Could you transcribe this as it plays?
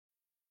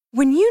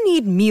When you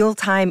need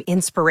mealtime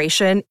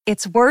inspiration,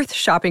 it's worth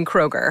shopping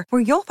Kroger,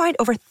 where you'll find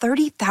over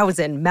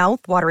 30,000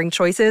 mouth-watering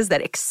choices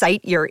that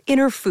excite your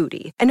inner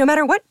foodie. And no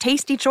matter what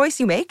tasty choice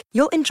you make,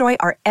 you'll enjoy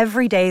our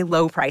everyday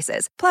low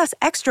prices, plus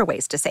extra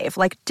ways to save,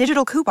 like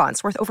digital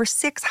coupons worth over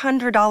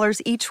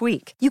 $600 each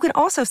week. You can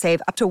also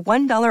save up to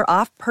 $1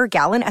 off per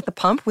gallon at the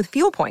pump with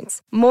fuel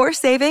points. More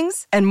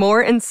savings and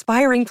more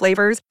inspiring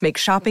flavors make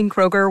shopping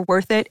Kroger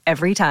worth it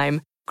every time.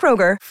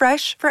 Kroger,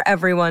 fresh for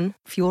everyone.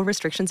 Fuel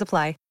restrictions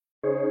apply.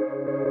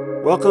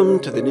 Welcome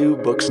to the New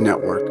Books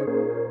Network.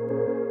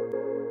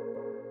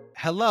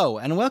 Hello,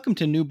 and welcome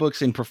to New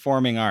Books in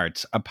Performing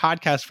Arts, a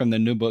podcast from the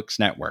New Books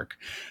Network.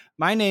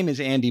 My name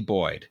is Andy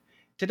Boyd.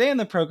 Today on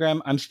the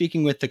program, I'm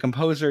speaking with the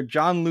composer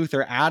John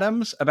Luther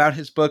Adams about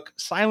his book,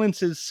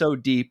 Silences So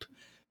Deep,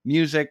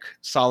 Music,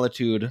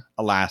 Solitude,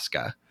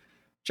 Alaska.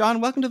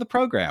 John, welcome to the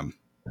program.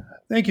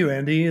 Thank you,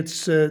 Andy.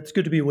 It's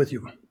good to be with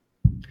you.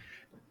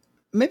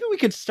 Maybe we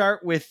could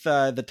start with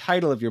the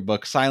title of your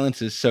book,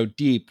 Silences So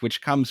Deep,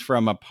 which comes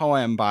from a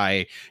poem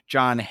by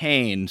John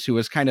Haynes, who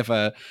was kind of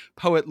a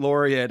poet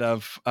laureate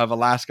of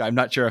Alaska. I'm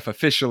not sure if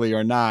officially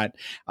or not,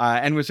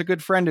 and was a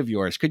good friend of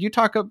yours. Could you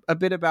talk a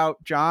bit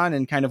about John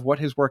and kind of what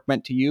his work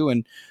meant to you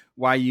and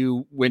why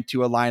you went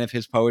to a line of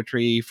his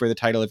poetry for the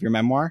title of your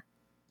memoir?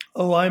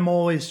 Oh, I'm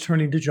always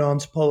turning to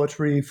John's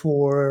poetry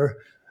for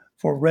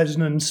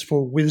resonance,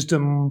 for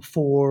wisdom,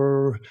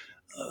 for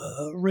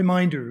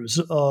reminders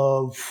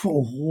of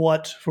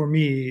what, for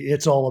me,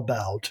 it's all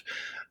about.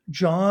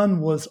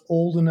 John was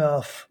old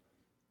enough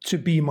to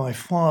be my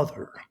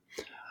father,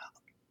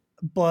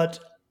 but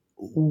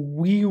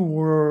we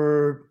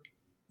were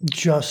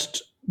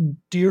just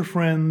dear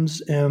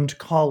friends and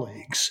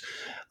colleagues.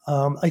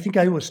 I think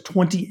I was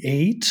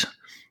 28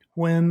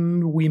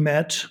 when we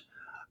met,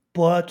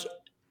 but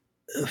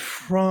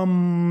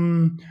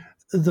from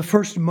the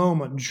first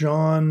moment,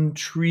 John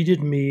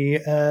treated me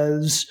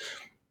as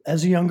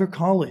a younger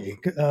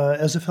colleague,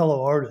 as a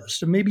fellow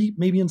artist. And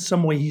maybe in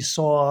some way he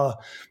saw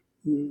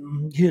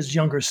his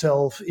younger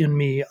self in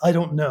me. I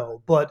don't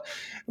know. But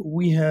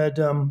we had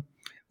a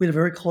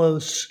very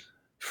close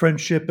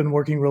friendship and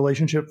working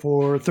relationship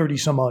for 30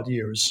 some odd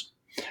years.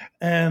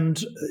 And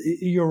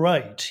you're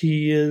right.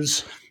 He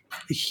is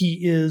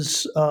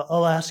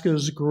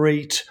Alaska's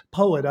great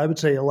poet. I would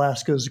say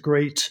Alaska's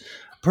great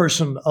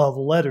person of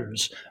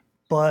letters.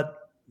 But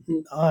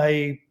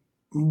I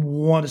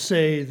want to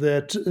say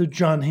that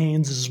John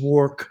Haynes'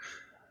 work,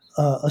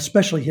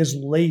 especially his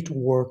late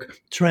work,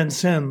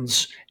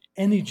 transcends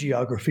any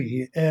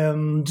geography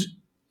and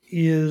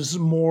is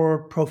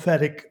more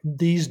prophetic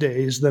these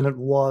days than it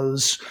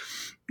was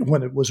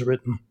when it was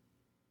written.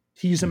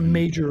 He's a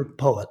major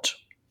poet.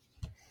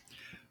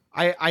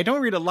 I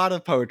don't read a lot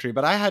of poetry,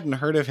 but I hadn't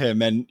heard of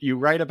him, and you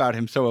write about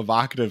him so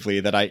evocatively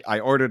that I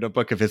ordered a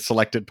book of his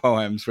selected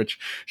poems, which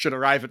should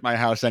arrive at my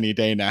house any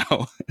day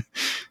now.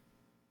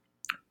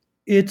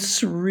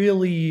 It's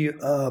really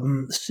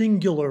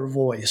singular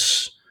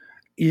voice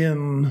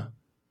in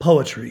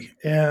poetry.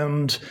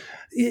 And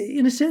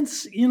in a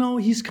sense,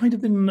 he's kind of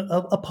been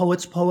a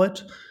poet's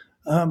poet.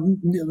 A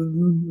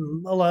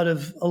lot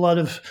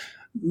of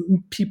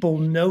people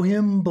know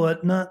him,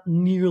 but not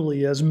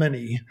nearly as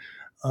many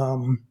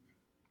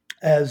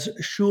as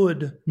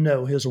should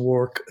know his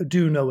work,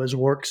 do know his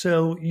work.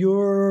 So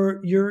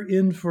you're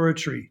in for a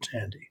treat,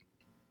 Andy.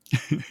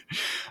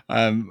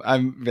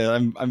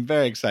 I'm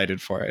very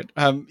excited for it.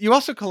 You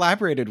also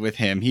collaborated with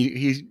him.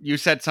 You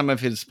set some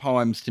of his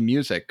poems to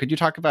music. Could you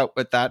talk about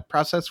what that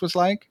process was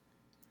like?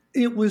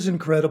 It was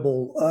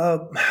incredible.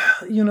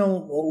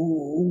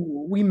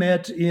 We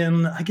met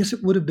in, I guess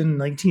it would have been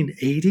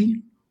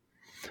 1980.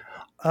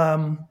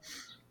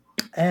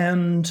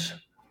 And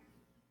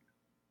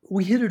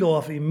we hit it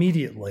off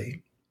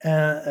immediately.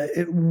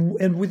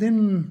 And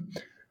within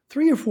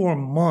 3 or 4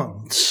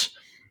 months,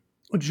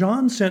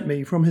 John sent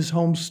me from his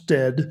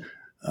homestead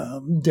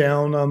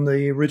down on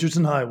the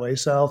Richardson Highway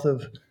south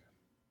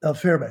of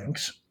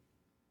Fairbanks.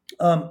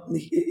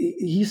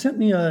 He sent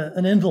me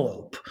an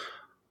envelope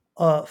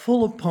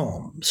full of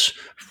poems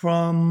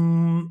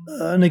from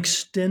an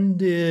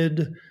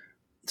extended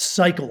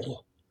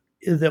cycle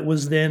that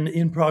was then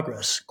in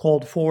progress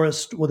called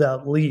Forest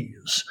Without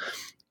Leaves.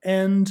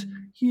 And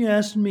he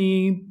asked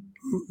me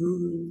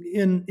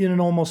in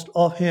an almost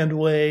offhand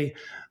way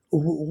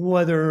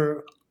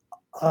whether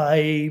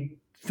I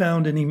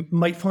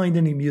might find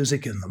any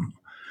music in them.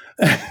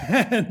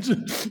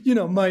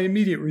 And, my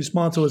immediate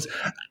response was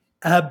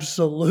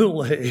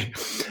absolutely.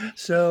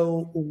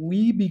 So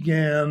we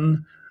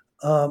began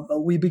a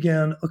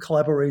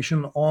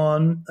collaboration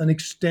on an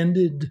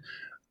extended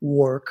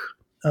work,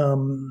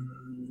 an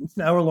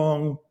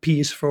hour-long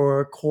piece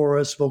for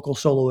chorus, vocal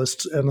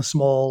soloists, and a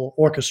small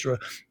orchestra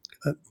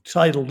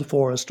titled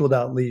Forest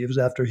Without Leaves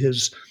after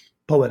his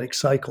poetic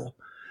cycle.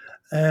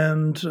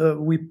 And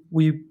we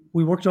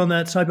worked on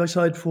that side by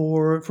side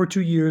for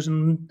 2 years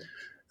and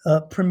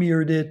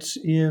premiered it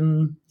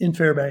in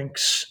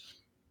Fairbanks.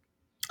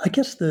 I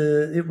guess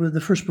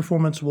the first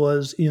performance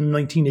was in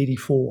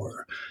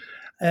 1984.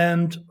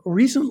 And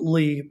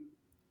recently,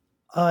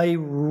 I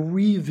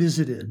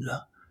revisited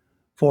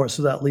Forest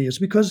Without Leaves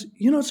because,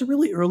 it's a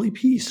really early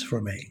piece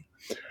for me.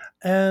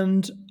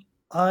 And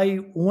I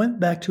went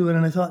back to it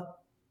and I thought,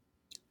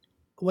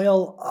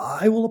 well,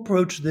 I will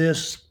approach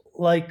this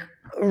like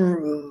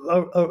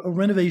a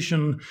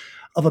renovation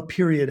of a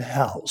period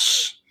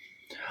house.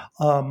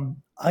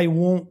 I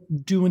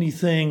won't do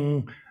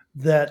anything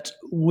that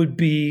would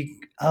be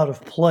out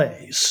of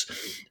place.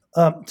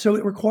 So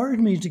it required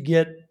me to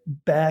get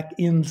back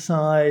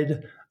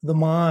inside the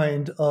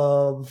mind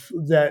of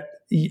that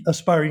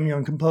aspiring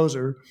young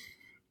composer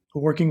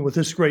working with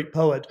this great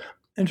poet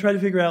and try to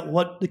figure out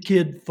what the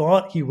kid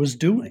thought he was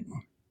doing.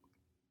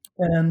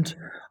 And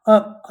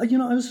I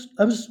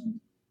was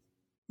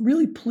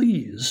really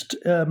pleased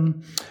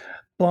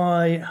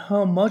by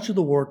how much of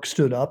the work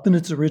stood up in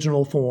its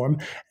original form,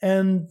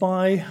 and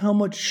by how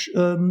much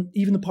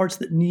even the parts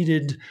that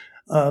needed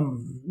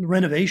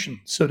renovation,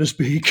 so to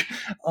speak,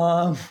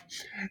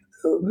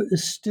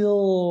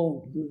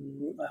 still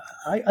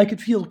I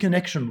could feel a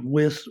connection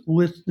with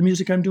the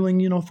music I'm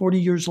doing, 40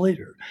 years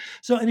later.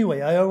 So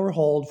anyway, I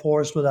overhauled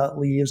Forest Without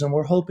Leaves, and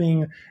we're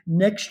hoping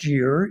next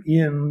year,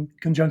 in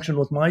conjunction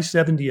with my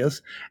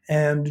 70th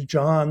and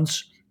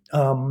John's,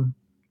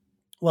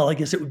 well, I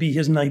guess it would be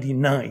his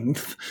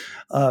 99th,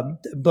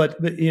 but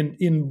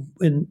in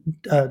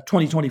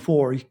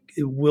 2024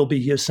 it will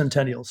be his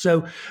centennial.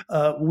 So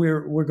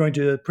we're going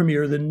to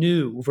premiere the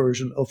new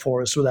version of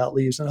Forest Without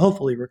Leaves and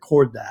hopefully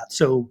record that,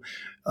 so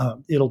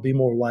it'll be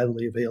more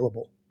widely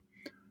available.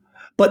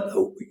 But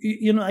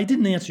I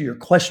didn't answer your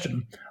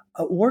question.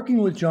 Working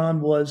with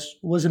John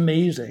was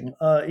amazing.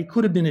 It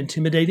could have been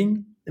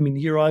intimidating. I mean,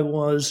 here I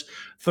was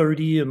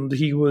 30 and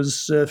he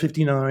was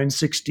 59,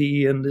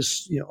 60, and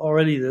this,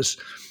 already this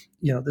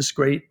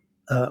great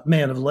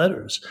man of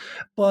letters.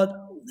 But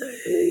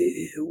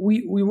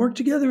we worked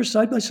together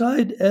side by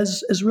side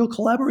as real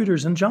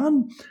collaborators. And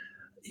John,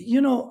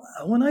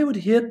 when I would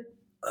hit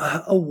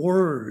a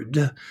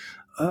word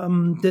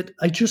that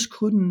I just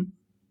couldn't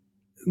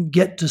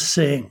get to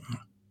sing,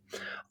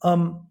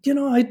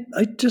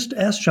 I just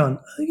asked John,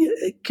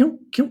 can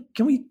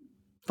we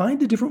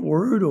find a different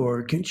word,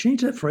 or can you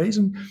change that phrase?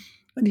 And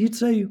he'd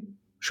say,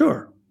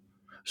 sure.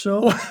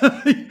 So,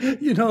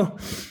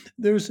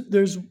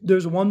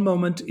 there's one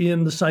moment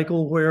in the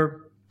cycle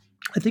where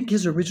I think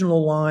his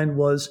original line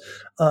was,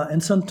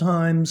 and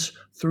sometimes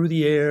through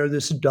the air,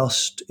 this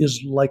dust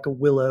is like a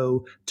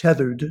willow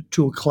tethered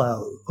to a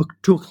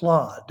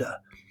clod,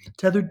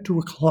 tethered to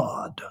a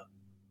clod,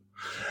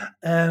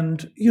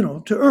 and,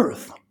 to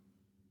earth.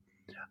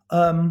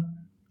 And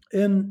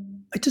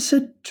I just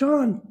said,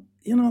 John,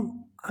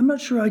 I'm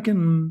not sure I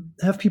can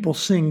have people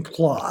sing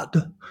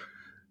clod.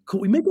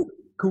 Could we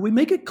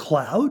make it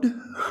cloud?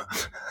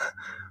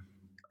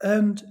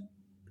 And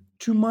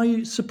to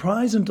my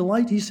surprise and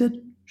delight, he said,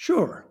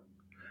 sure.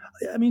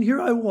 I mean,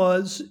 here I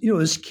was,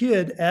 this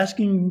kid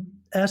asking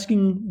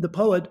the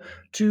poet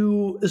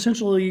to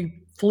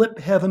essentially flip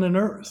heaven and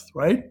earth,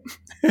 right?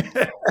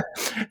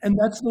 And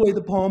that's the way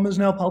the poem is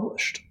now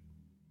published.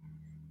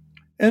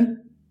 And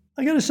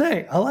I got to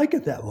say, I like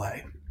it that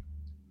way.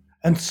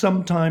 And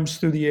sometimes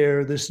through the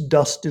air, this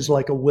dust is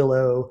like a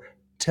willow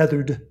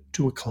tethered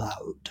to a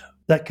cloud.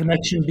 That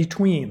connection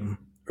between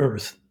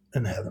earth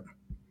and heaven.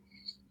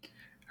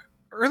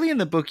 Early in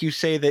the book, you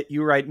say that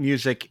you write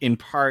music in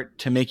part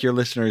to make your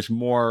listeners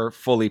more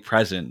fully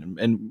present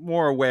and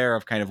more aware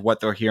of kind of what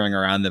they're hearing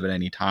around them at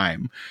any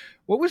time.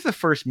 What was the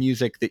first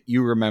music that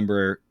you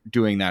remember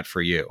doing that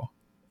for you?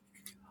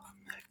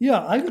 Yeah,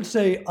 I would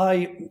say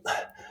I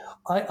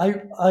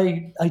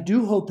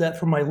do hope that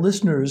for my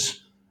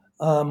listeners,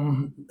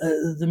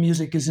 the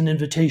music is an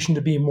invitation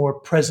to be more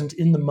present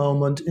in the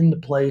moment, in the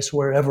place,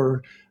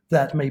 wherever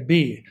that may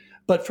be.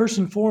 But first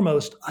and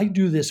foremost, I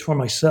do this for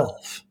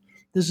myself.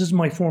 This is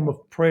my form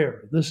of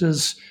prayer. This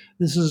is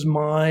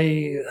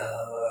my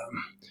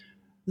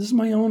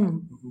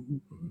own.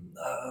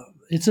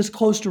 It's as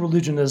close to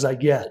religion as I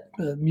get.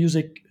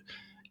 Music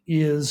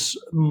is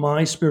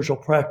my spiritual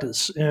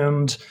practice,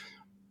 and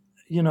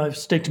I've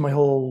staked my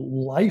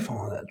whole life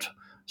on it.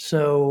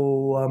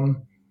 So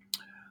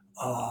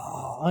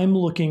I'm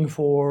looking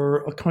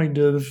for a kind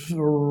of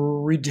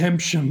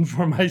redemption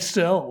for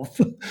myself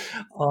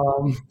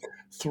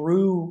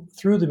through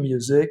the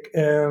music,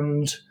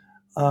 and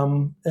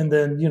then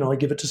I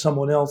give it to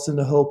someone else in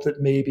the hope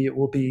that maybe it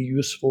will be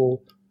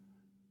useful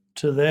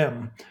to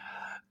them.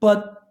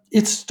 But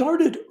it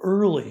started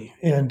early,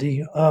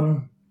 Andy.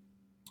 I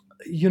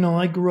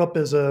grew up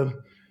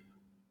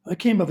I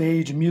came of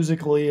age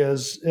musically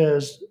as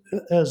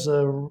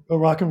a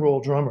rock and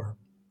roll drummer.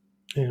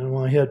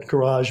 I had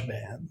garage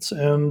bands,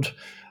 and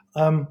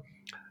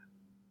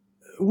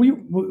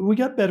we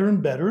got better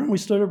and better, and we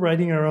started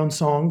writing our own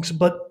songs.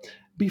 But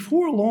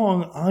before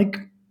long, I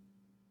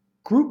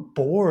grew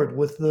bored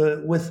with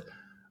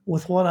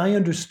what I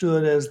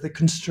understood as the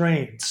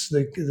constraints,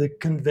 the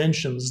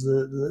conventions,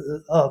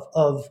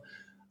 of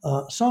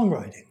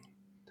songwriting,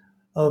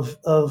 of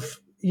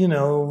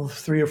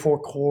 3 or 4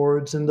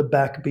 chords and the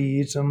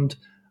backbeat, and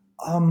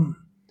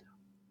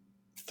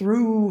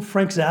through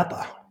Frank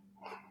Zappa,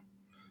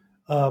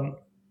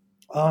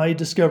 I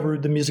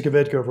discovered the music of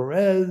Edgar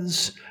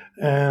Varese,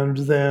 and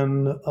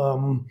then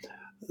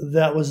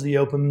that was the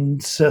open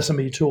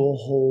sesame to a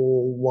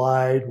whole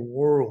wide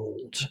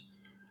world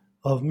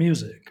of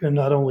music, and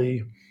not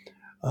only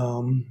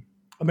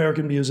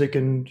American music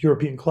and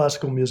European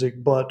classical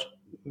music, but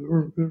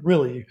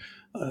really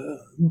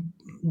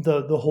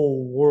the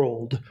whole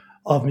world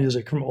of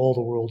music from all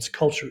the world's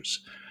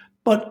cultures.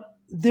 But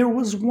there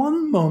was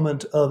one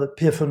moment of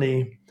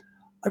epiphany.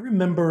 I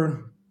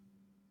remember,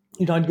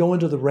 I'd go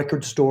into the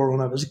record store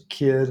when I was a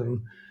kid,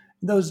 and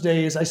in those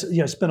days, I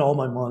spent all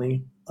my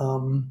money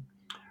on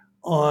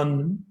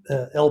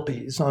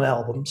LPs, on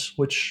albums,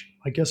 which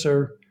I guess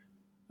are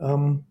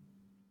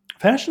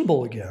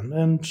fashionable again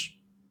and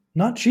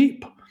not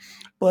cheap.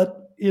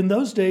 But in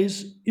those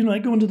days,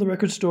 I'd go into the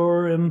record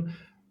store and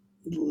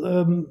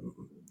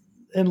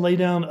lay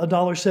down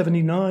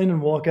 $1.79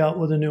 and walk out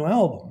with a new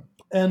album.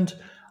 And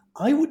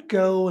I would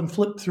go and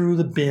flip through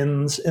the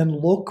bins and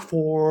look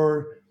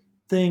for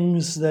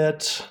things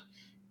that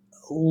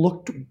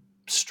looked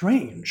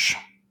strange.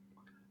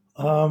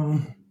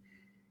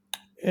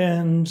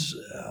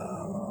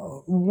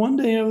 One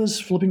day I was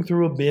flipping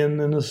through a bin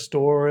in a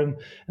store, and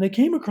I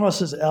came across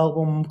this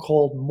album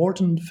called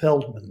Morton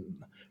Feldman,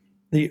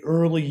 The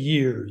Early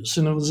Years.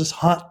 And it was this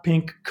hot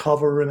pink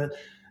cover, and it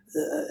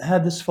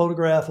had this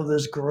photograph of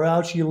this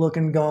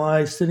grouchy-looking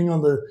guy sitting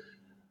on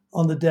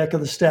the deck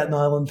of the Staten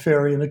Island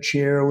ferry in a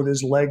chair with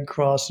his leg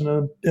crossed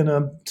and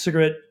a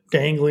cigarette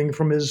dangling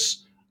from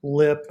his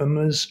lip and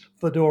his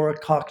fedora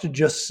cocked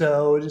just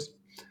so, just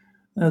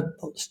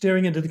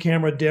staring into the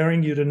camera,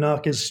 daring you to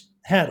knock his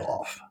hat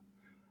off.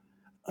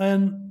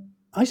 And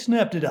I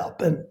snapped it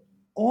up, and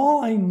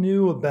all I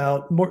knew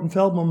about Morton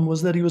Feldman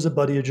was that he was a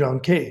buddy of John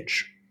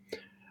Cage.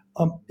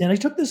 And I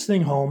took this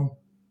thing home,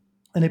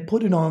 and I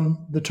put it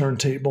on the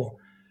turntable,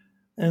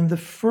 and the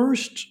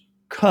first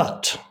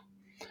cut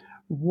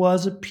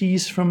was a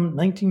piece from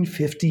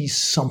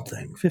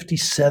 1950-something,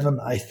 57,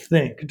 I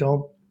think,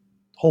 don't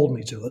hold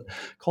me to it,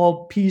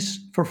 called Piece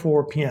for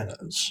Four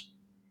Pianos.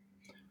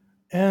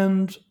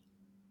 And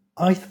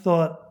I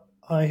thought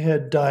I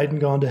had died and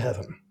gone to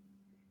heaven.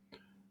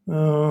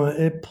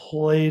 It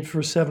played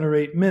for 7 or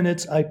 8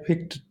 minutes.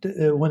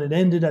 When it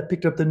ended, I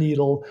picked up the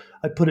needle,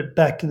 I put it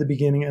back to the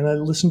beginning, and I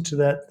listened to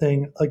that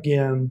thing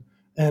again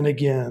and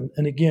again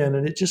and again.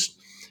 And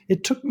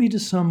it took me to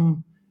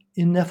some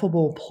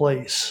ineffable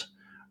place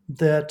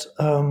that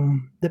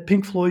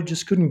Pink Floyd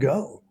just couldn't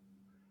go.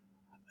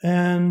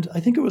 And I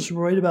think it was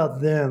right about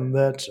then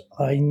that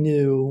I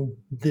knew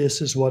this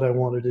is what I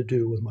wanted to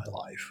do with my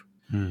life.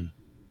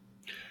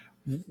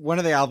 One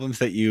of the albums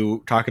that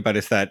you talk about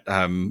is that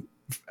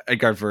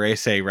Edgar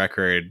Varese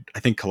record.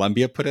 I think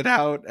Columbia put it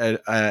out, and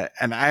I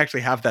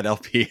actually have that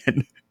LP,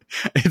 and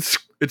it's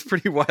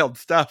pretty wild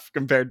stuff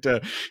compared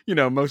to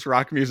most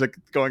rock music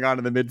going on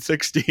in the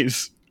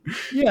mid-'60s.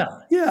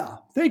 Yeah.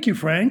 Thank you,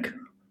 Frank.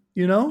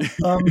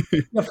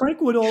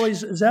 Frank would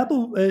always,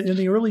 Zappa in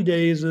the early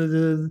days,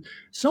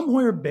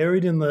 somewhere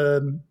buried in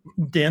the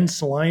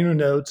dense liner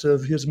notes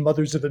of his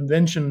Mothers of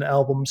Invention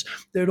albums,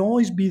 there'd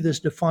always be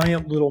this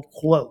defiant little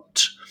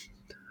quote: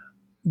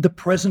 "The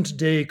present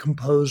day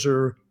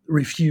composer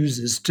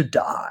refuses to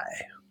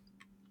die.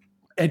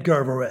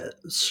 Edgar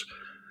Varese."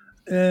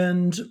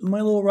 And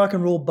my little rock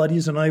and roll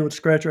buddies and I would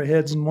scratch our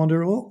heads and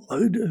wonder, well,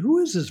 who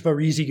is this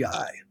Varese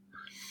guy?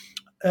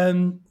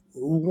 And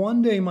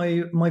one day,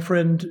 my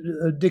friend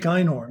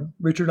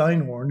Richard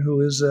Einhorn, who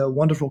is a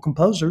wonderful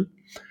composer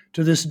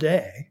to this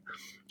day,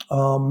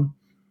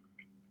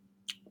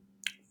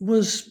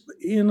 was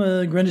in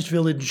a Greenwich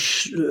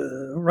Village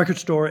record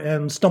store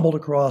and stumbled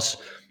across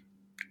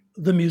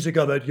The Music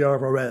of Edgar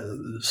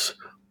Varese,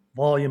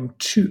 Volume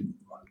 2.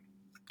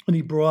 And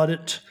he brought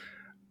it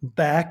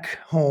back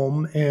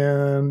home,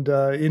 and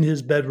in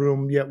his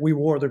bedroom, we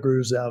wore the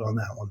grooves out on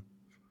that one.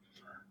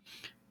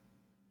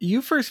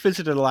 You first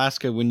visited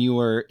Alaska when you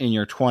were in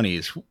your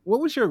 20s.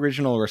 What was your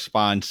original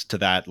response to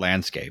that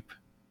landscape?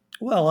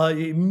 Well,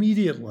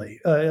 immediately.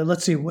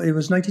 Let's see, it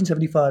was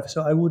 1975,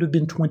 so I would have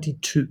been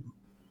 22.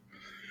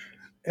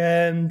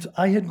 And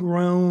I had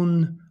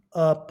grown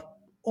up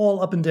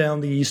all up and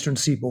down the eastern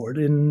seaboard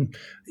in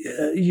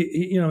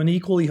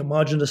equally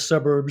homogenous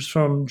suburbs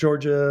from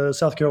Georgia,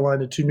 South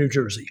Carolina to New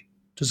Jersey,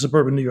 to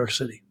suburban New York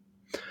City.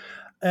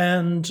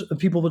 And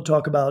people would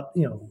talk about,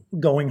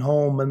 going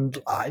home, and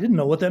I didn't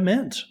know what that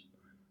meant.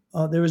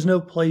 There was no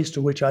place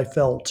to which I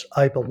felt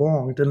I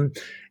belonged.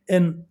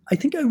 And I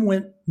think I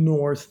went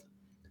north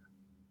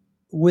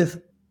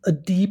with a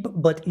deep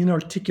but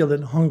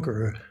inarticulate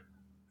hunger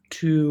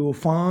to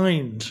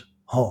find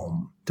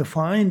home, to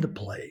find a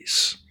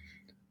place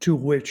to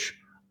which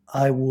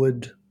I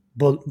would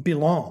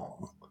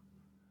belong.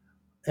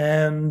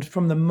 And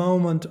from the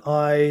moment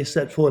I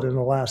set foot in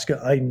Alaska,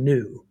 I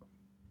knew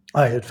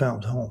I had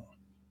found home.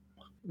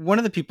 One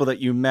of the people that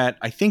you met,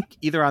 I think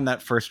either on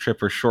that first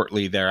trip or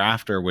shortly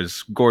thereafter,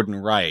 was Gordon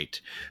Wright,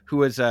 who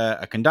was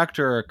a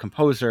conductor, a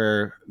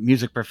composer,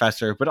 music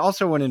professor, but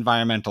also an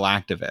environmental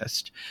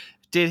activist.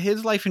 Did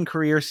his life and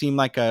career seem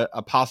like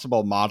a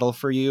possible model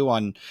for you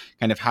on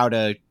kind of how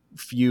to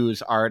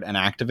fuse art and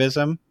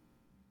activism?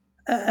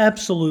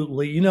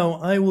 Absolutely.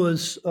 I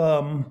was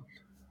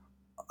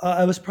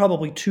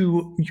probably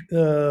too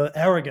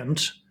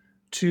arrogant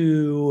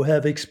to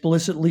have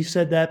explicitly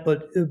said that,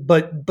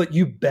 but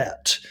you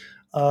bet.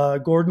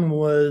 Gordon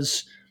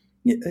was,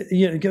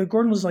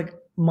 Gordon was like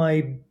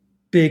my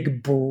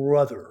big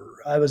brother.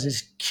 I was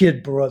his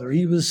kid brother.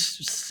 He was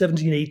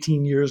 17,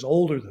 18 years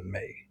older than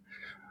me.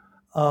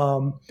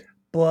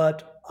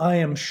 But I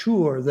am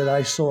sure that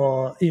I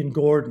saw in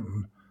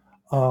Gordon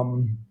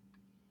the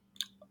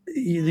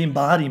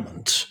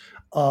embodiment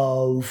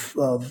of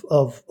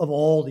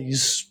all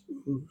these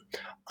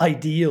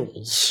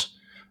ideals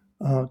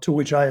to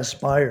which I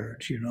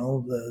aspired.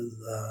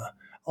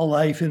 A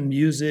life in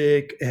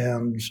music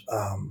and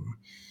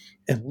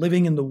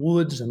living in the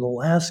woods in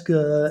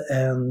Alaska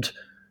and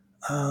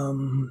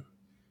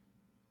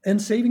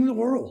saving the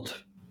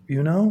world.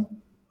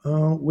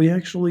 We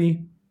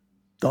actually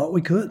thought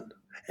we could,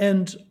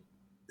 and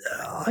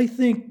I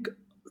think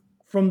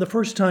from the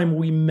first time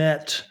we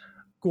met,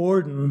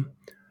 Gordon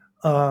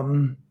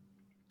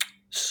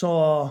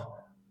saw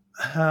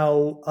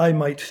how I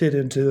might fit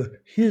into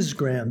his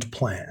grand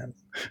plan.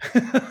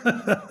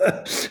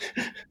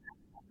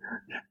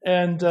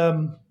 And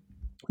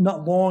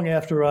not long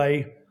after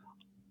I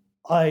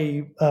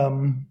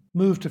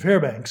moved to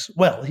Fairbanks,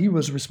 well, he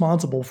was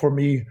responsible for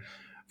me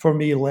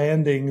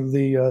landing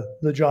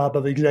the job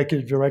of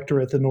executive director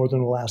at the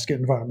Northern Alaska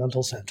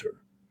Environmental Center.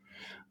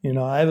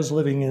 I was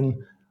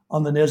living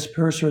on the Nez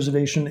Perce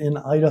Reservation in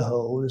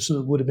Idaho. This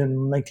would have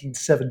been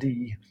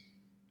 1970,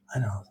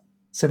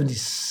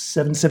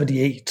 77,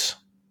 78.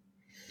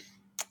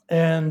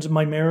 And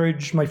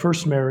my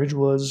first marriage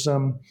was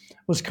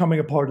coming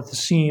apart at the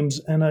seams,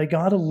 and I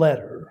got a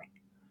letter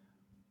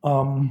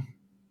from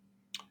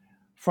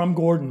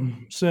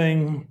Gordon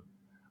saying,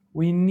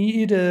 we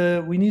need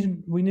a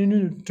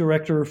new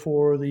director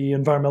for the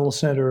environmental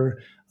center.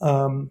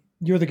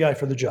 You're the guy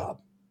for the job.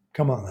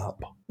 Come on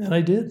up. And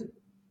I did.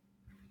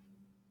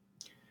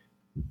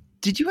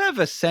 Did you have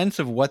a sense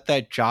of what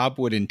that job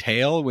would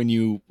entail when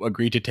you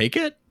agreed to take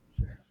it?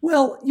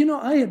 Well,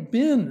 I had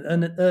been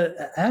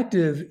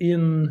active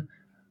in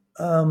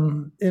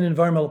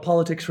environmental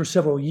politics for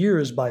several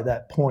years by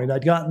that point.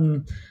 I'd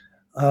gotten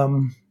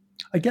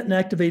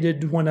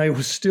activated when I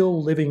was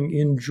still living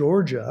in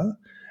Georgia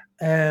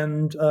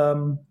and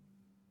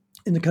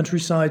in the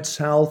countryside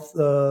south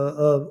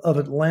of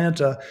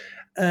Atlanta,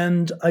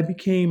 and I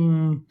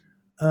became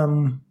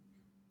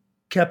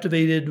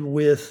captivated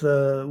with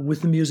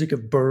the music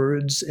of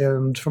birds,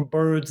 and from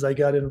birds I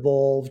got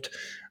involved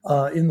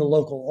in the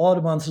local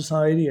Audubon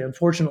Society. And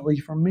fortunately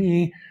for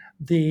me,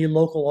 the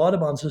local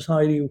Audubon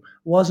Society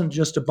wasn't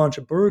just a bunch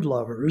of bird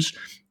lovers.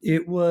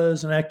 It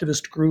was an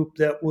activist group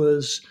that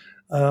was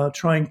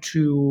trying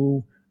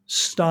to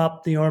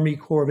stop the Army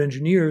Corps of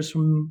Engineers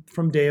from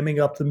damming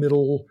up the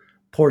middle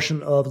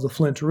portion of the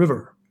Flint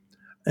River.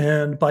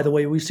 And by the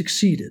way, we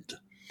succeeded.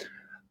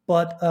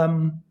 But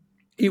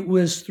it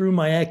was through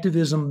my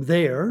activism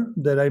there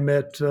that I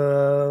met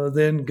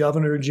then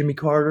Governor Jimmy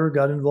Carter,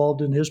 got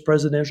involved in his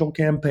presidential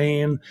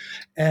campaign,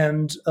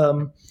 and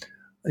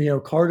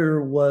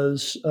Carter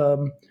was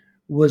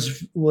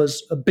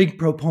a big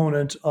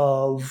proponent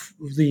of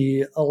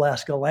the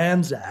Alaska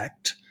Lands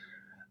Act,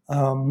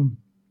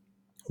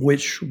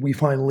 which we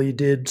finally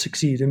did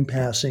succeed in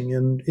passing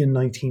in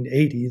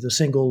 1980, the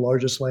single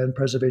largest land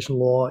preservation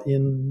law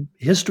in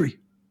history.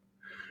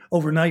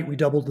 Overnight, we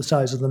doubled the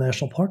size of the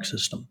national park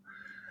system.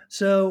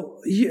 So,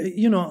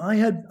 I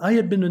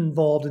had been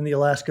involved in the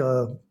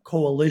Alaska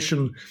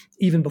Coalition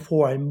even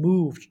before I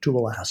moved to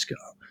Alaska.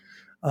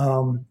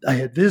 I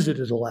had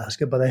visited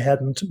Alaska, but I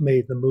hadn't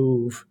made the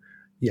move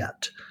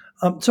yet.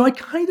 So I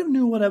kind of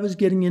knew what I was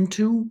getting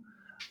into,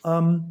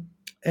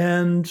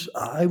 and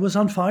I was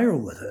on fire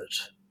with it.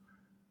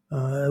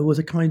 It was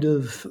a kind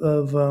of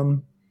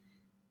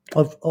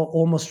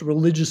almost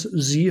religious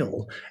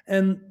zeal.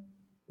 And,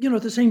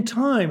 at the same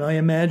time, I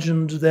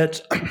imagined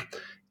that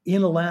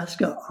in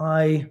Alaska,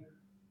 I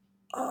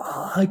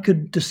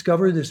could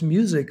discover this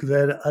music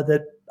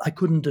that I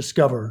couldn't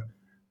discover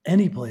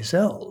anyplace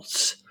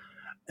else.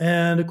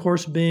 And of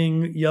course,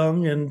 being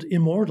young and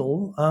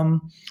immortal,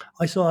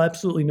 I saw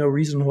absolutely no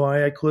reason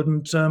why I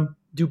couldn't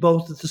do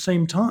both at the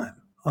same time.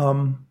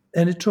 And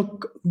it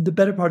took the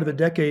better part of a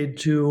decade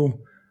to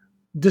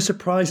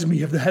disapprise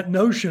me of that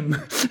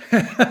notion.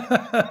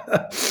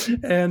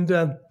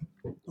 And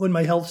when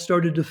my health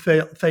started to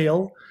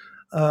fail,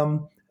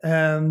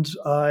 and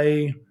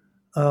I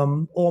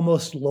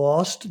almost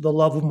lost the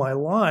love of my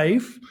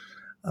life,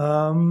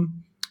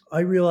 I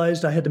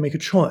realized I had to make a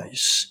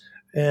choice.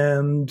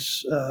 And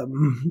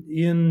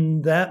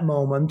in that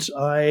moment,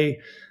 I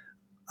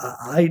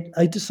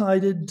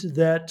decided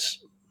that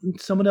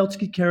someone else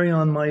could carry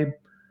on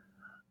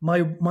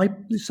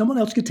someone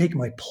else could take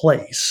my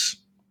place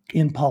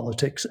in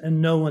politics,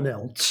 and no one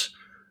else,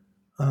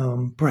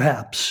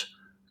 perhaps,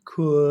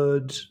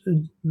 could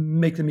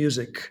make the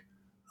music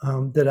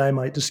that I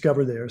might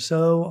discover there.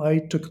 So I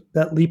took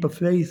that leap of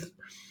faith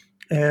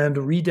and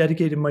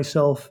rededicated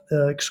myself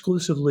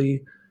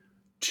exclusively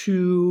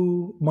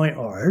to my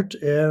art.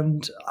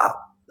 And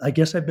I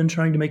guess I've been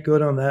trying to make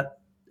good on that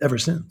ever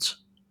since.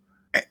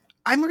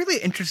 I'm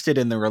really interested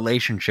in the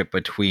relationship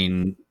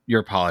between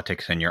your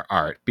politics and your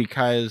art,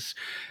 because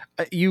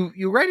you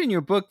write in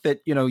your book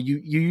that, you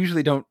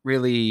usually don't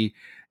really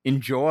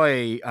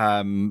enjoy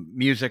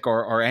music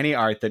or any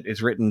art that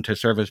is written to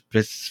serve a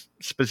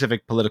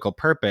specific political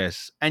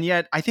purpose. And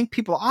yet I think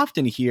people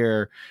often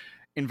hear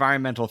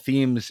environmental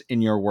themes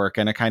in your work,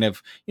 and a kind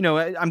of,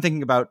 I'm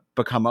thinking about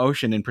Become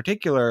Ocean in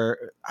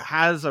particular,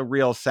 has a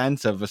real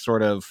sense of a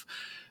sort of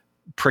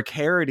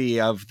precarity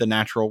of the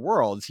natural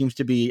world. It seems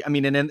to be,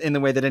 in the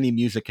way that any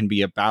music can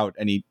be about,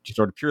 any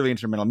sort of purely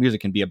instrumental music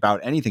can be about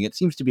anything. It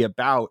seems to be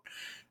about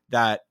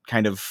that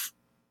kind of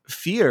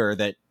fear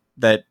that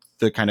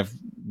the kind of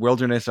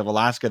wilderness of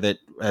Alaska that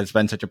has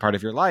been such a part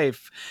of your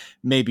life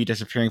may be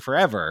disappearing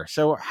forever.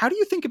 So how do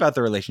you think about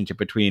the relationship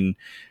between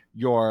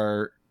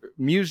your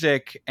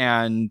music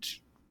and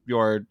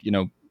your,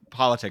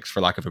 politics, for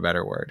lack of a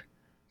better word?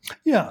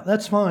 Yeah,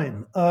 that's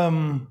fine.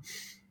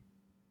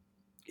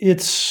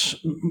 It's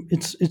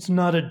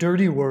not a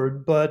dirty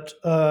word, but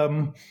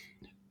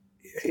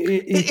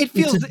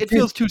it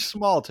feels too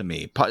small to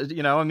me.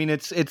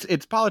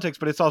 It's politics,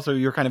 but it's also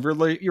your kind of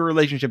your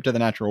relationship to the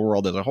natural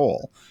world as a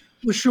whole.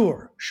 Well,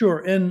 sure.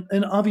 And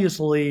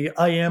obviously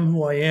I am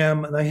who I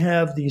am, and I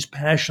have these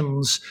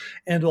passions.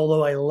 And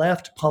although I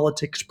left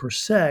politics per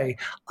se,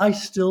 I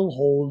still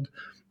hold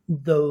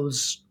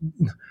those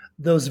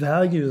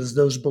values,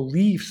 those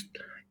beliefs,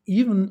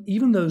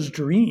 even those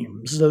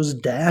dreams, those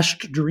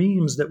dashed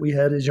dreams that we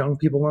had as young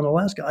people in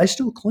Alaska, I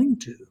still cling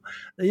to.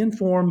 They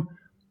inform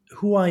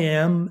who I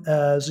am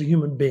as a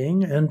human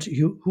being and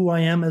who I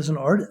am as an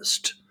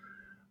artist.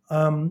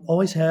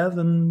 Always have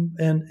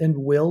and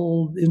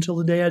will until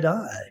the day I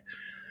die.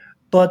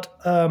 But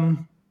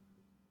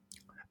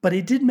I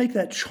did make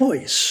that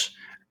choice,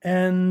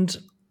 and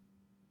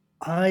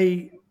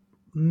I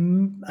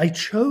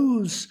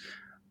chose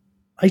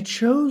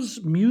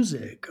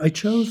music. I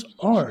chose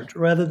art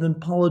rather than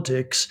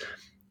politics,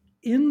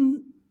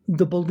 in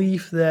the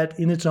belief that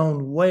in its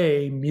own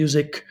way,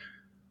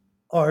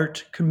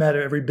 art can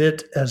matter every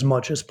bit as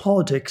much as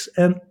politics.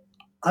 And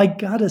I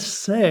gotta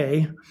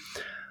say,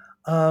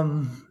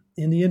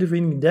 in the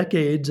intervening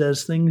decades,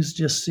 as things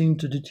just seem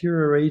to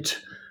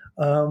deteriorate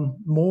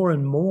more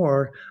and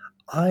more,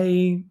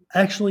 I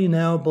actually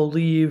now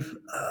believe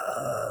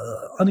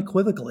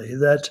unequivocally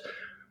that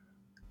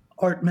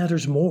art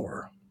matters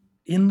more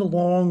in the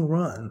long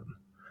run.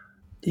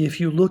 If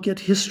you look at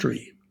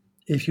history,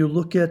 if you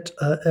look at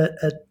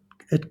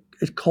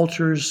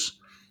cultures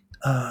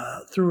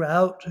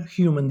throughout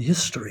human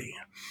history,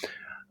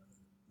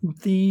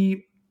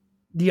 the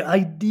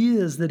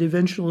ideas that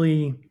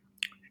eventually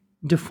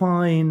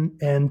define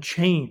and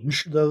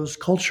change those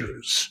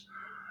cultures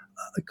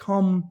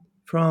come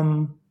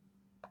from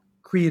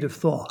creative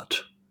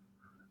thought.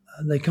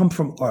 They come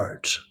from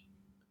art,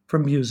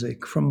 from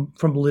music, from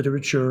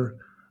literature,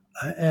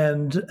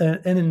 and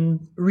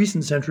in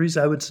recent centuries,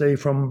 I would say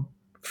from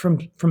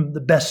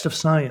the best of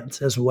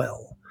science as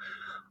well.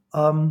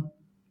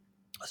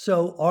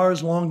 So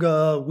ars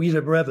longa,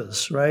 vita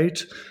brevis,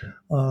 right?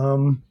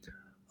 Art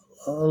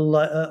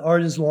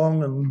is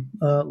long and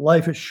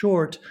life is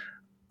short.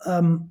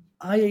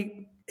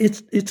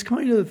 It's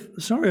kind of,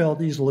 sorry, all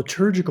these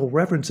liturgical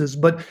references,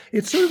 but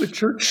it's sort of a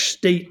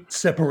church-state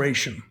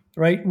separation,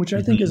 right? Which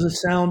I think is a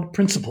sound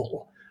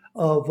principle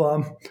of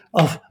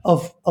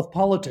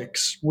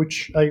politics,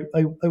 which I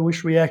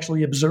wish we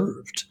actually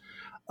observed.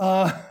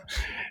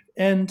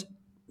 And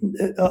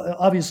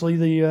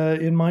obviously,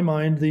 in my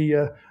mind,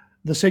 the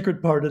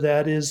sacred part of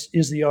that is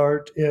the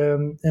art,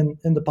 and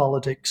the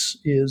politics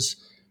is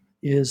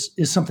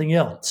something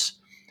else.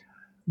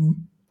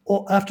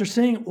 After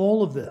saying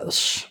all of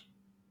this,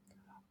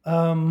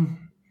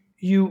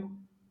 you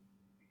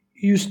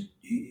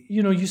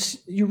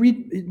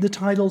read the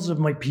titles of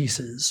my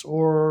pieces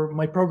or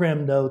my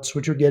program notes,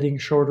 which are getting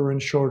shorter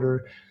and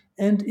shorter,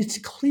 and it's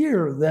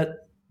clear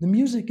that the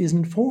music is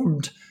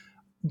informed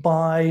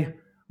by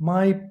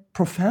my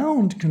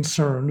profound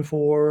concern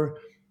for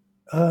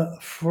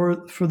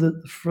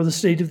the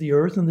state of the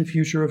earth and the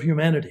future of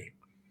humanity.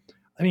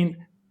 I mean,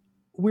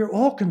 we're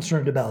all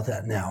concerned about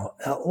that now.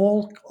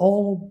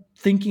 All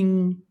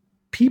thinking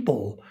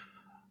people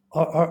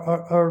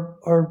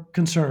are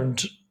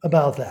concerned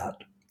about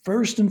that,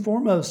 first and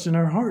foremost in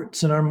our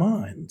hearts and our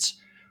minds.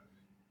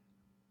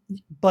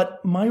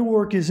 But my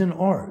work is in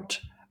art,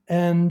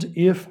 and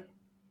if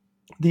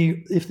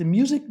the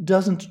music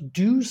doesn't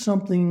do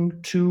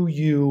something to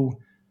you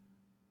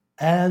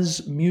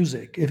as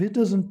music, if it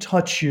doesn't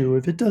touch you,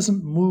 if it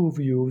doesn't move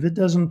you, if it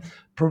doesn't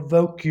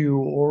provoke you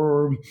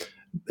or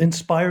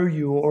inspire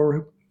you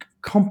or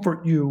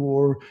comfort you,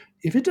 or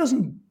if it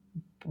doesn't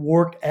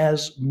work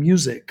as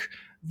music,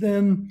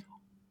 then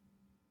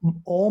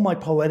all my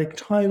poetic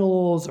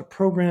titles or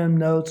program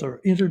notes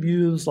or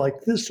interviews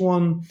like this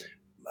one,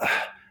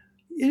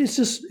 it's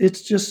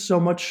just so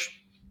much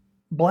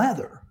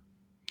blather.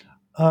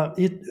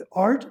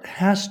 Art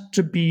has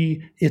to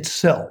be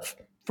itself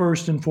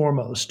first and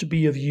foremost, to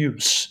be of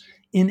use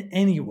in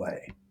any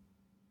way.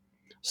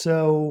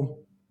 So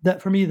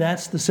that, for me,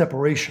 that's the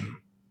separation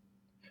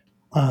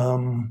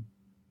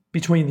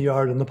between the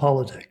art and the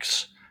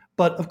politics.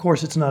 But of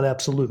course, it's not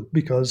absolute,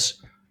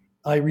 because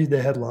I read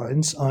the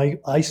headlines.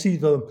 I see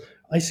the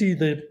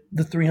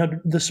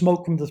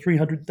smoke from the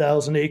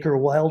 300,000 acre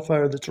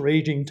wildfire that's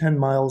raging 10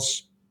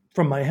 miles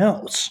from my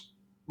house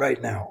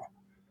right now.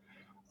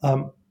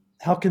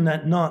 How can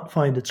that not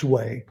find its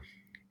way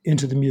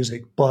into the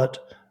music? But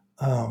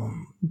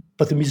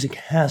the music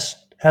has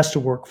to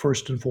work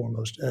first and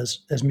foremost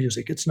as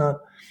music. It's not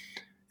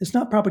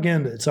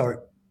propaganda. It's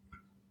art.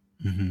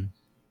 Mm-hmm.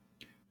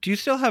 Do you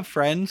still have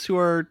friends who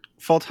are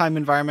full-time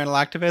environmental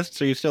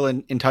activists? Are you still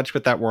in touch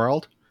with that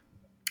world?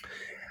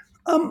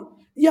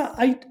 Yeah,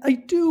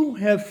 I do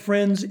have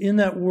friends in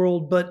that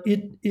world, but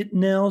it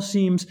now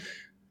seems,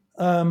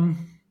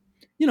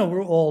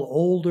 we're all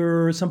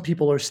older. Some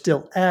people are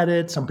still at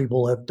it. Some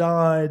people have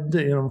died.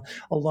 A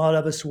lot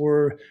of us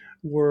were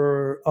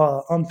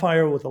on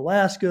fire with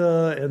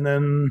Alaska, and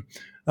then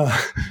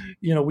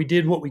we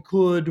did what we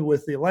could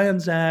with the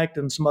Lands Act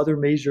and some other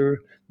major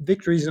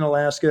victories in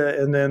Alaska,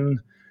 and then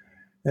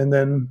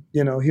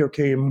here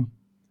came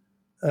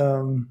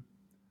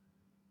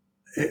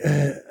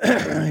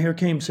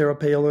Sarah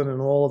Palin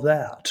and all of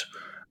that.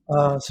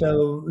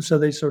 So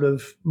they sort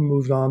of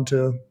moved on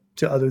to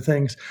other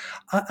things.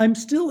 I'm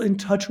still in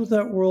touch with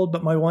that world,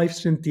 but my wife,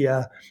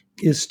 Cynthia,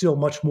 is still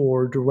much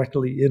more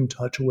directly in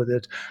touch with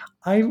it.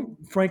 I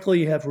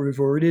frankly have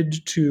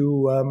reverted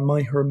to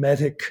my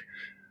hermetic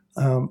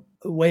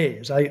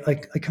ways. I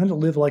kind of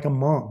live like a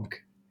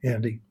monk,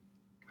 Andy.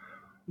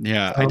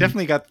 Yeah, I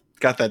definitely got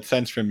that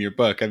sense from your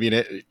book. I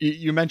mean,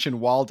 you mentioned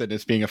Walden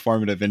as being a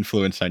formative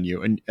influence on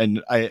you,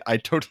 and I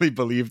totally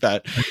believe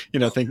that.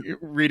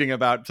 Reading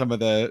about some of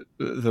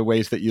the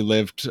ways that you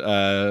lived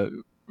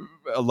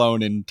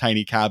alone in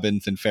tiny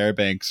cabins in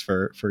Fairbanks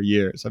for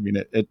years. I mean,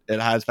 it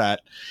has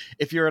that.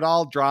 If you're at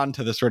all drawn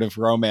to the sort of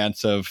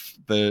romance of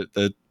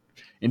the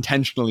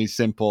intentionally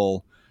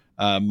simple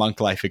monk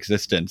life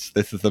existence,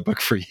 this is the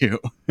book for you.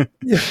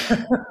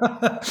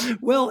 Yeah.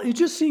 Well, it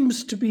just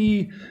seems to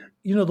be,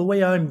 the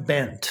way I'm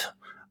bent.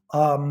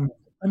 I'm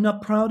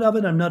not proud of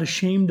it. I'm not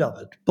ashamed of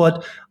it.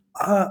 But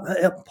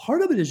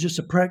part of it is just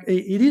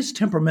it is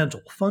temperamental.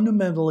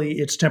 Fundamentally,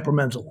 it's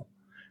temperamental,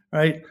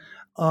 right?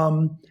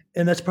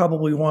 And that's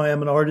probably why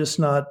I'm an artist,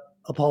 not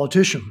a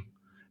politician.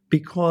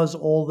 Because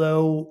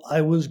although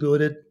I was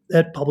good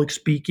at public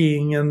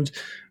speaking and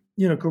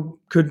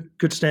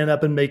could stand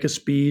up and make a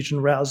speech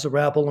and rouse the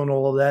rabble and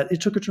all of that, it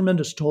took a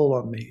tremendous toll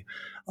on me.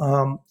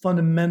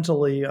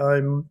 Fundamentally,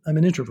 I'm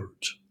an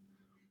introvert.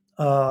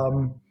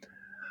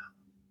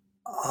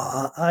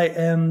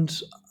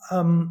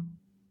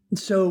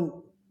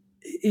 So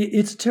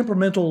it's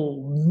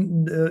temperamental.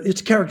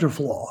 It's character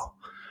flaw.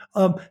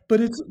 But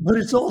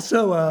it's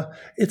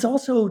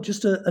also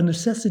just a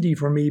necessity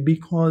for me,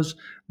 because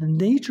the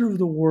nature of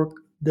the work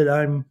that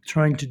I'm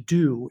trying to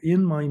do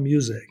in my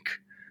music,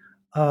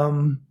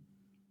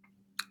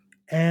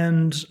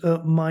 and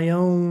my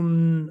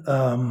own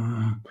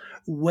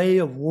way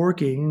of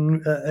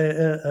working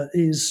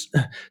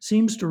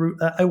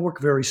I work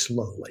very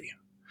slowly.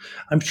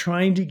 I'm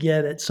trying to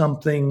get at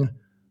something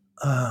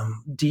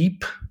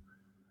deep,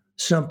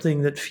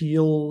 something that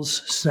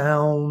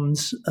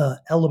sounds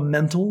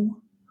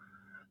elemental,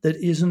 that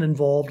isn't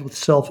involved with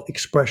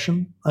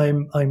self-expression.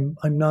 I'm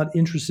not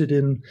interested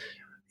in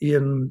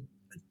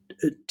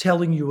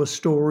telling you a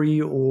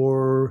story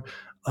or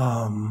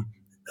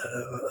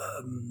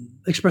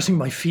expressing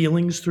my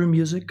feelings through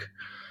music.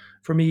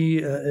 For me,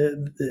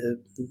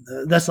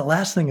 that's the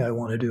last thing I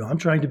want to do. I'm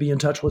trying to be in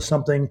touch with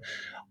something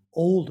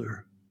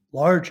older,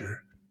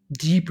 larger,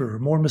 deeper,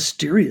 more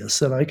mysterious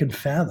than I can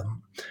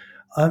fathom.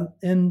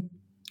 And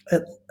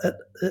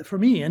for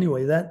me,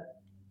 anyway,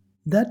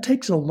 that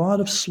takes a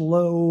lot of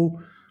slow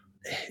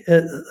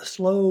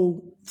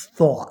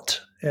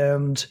thought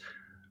and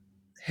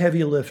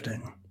heavy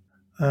lifting,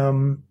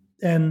 and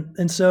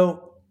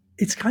so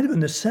it's kind of a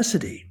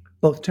necessity,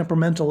 both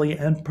temperamentally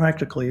and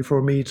practically,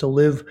 for me to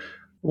live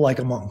like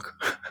a monk.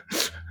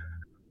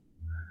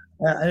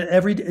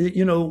 Every day,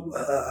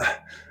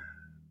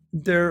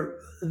 there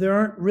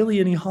aren't really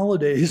any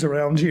holidays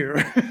around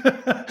here.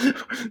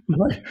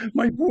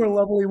 my poor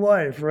lovely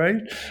wife,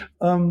 right?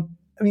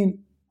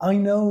 I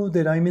know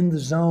that I'm in the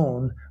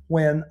zone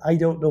when I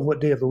don't know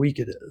what day of the week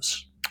it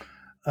is.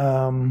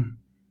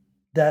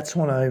 That's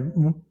when I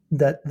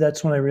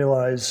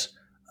realize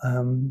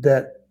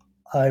that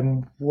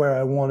I'm where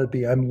I want to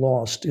be. I'm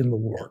lost in the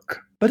work,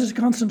 but it's a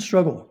constant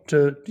struggle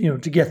to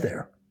get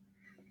there.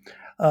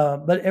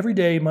 But every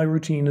day my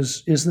routine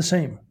is the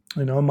same.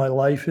 My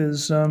life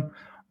is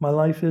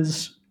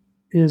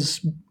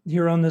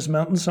here on this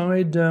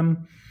mountainside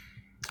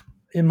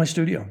in my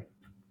studio.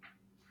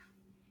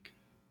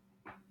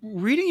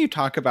 Reading you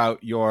talk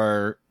about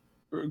your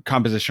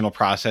compositional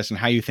process and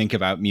how you think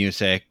about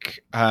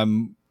music,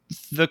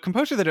 the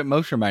composer that it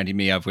most reminded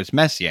me of was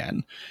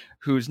Messiaen,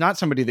 who's not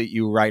somebody that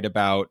you write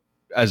about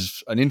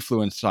as an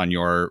influence on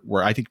your,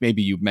 where I think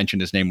maybe you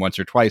mentioned his name once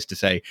or twice to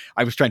say,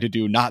 I was trying to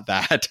do not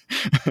that,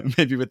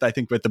 maybe with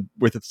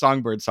the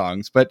Songbird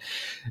songs, but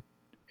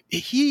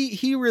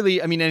he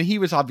really, I mean, and he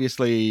was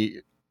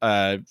obviously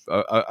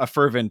a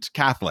fervent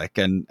Catholic,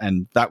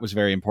 and that was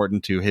very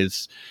important to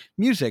his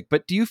music.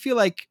 But do you feel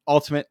like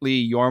ultimately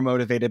you're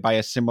motivated by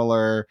a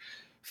similar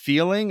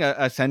feeling,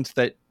 a sense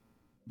that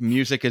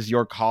music is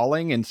your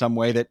calling in some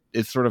way that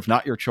is sort of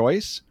not your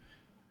choice?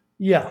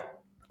 Yeah,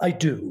 I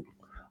do.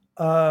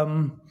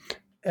 And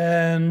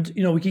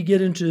we could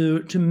get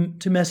into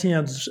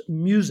Messiaen's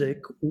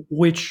music,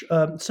 which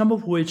some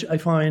of which I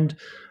find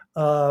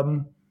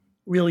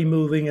really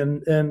moving,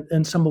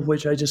 and some of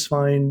which I just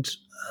find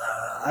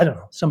I don't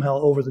know, somehow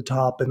over the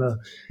top in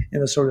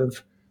a sort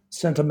of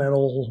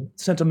sentimental,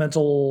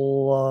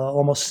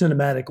 almost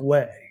cinematic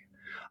way.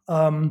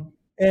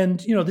 And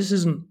this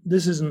isn't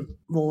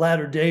the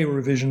latter day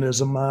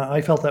revisionism.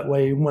 I felt that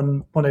way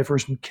when I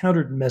first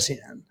encountered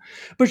Messiaen.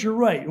 But you're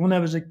right. When I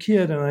was a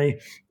kid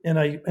and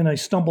I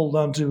stumbled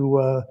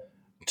onto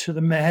to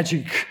the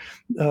magic,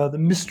 the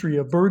mystery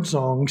of bird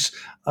songs,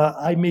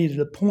 I made it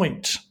a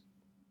point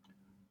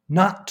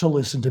not to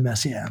listen to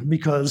Messiaen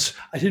because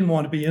I didn't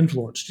want to be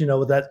influenced,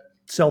 with that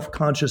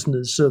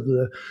self-consciousness of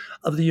the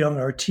young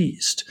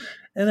artiste.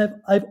 And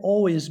I've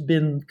always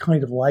been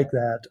kind of like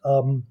that.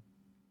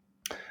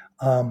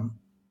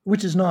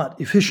 Which is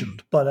not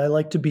efficient, but I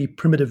like to be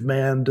primitive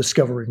man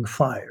discovering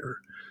fire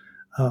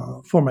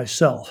for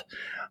myself.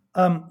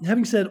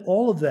 Having said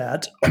all of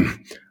that,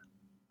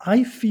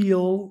 I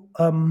feel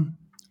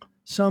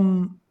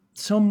some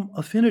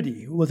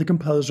affinity with a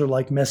composer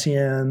like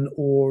Messiaen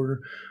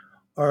or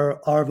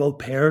Arvo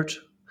Pärt.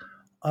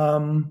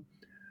 At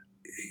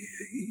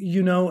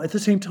the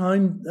same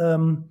time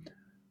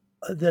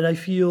that I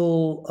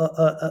feel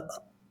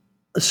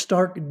a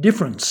stark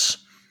difference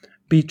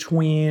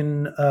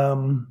between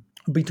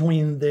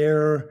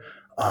their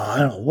I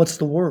don't know what's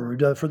the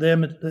word for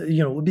them.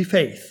 It would be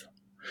faith,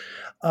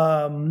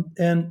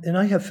 and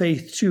I have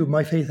faith too.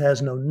 My faith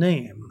has no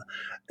name,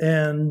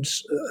 and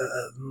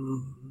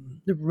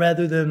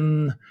rather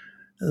than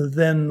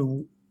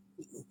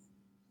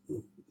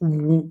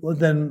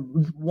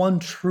one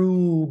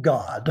true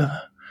God,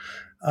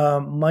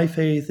 my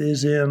faith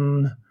is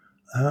in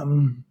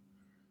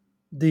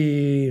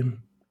the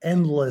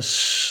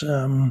endless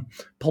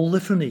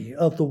polyphony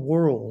of the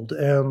world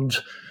and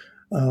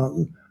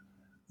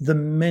the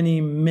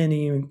many,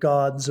 many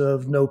gods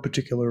of no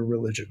particular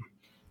religion.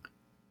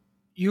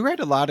 You write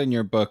a lot in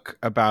your book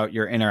about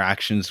your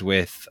interactions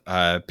with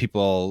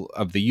people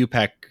of the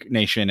Yupik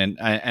Nation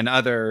and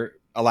other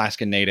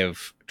Alaskan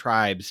Native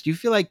tribes. Do you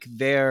feel like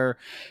their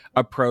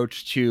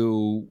approach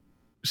to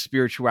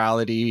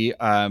spirituality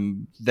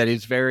that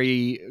is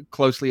very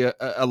closely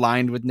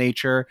aligned with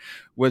nature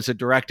was a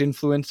direct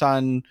influence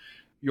on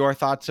your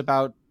thoughts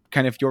about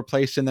kind of your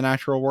place in the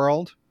natural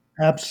world?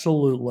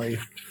 Absolutely.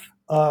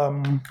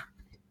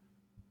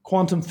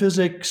 Quantum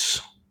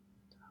physics,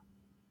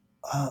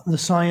 the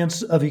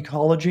science of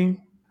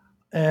ecology,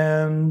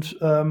 and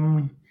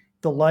the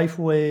life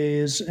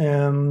ways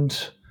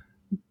and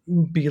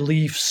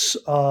beliefs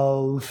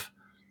of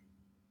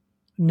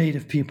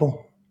Native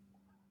people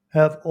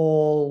have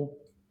all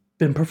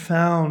been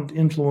profound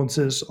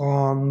influences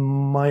on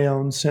my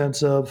own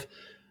sense of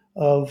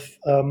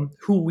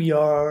who we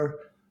are,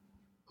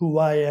 who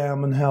I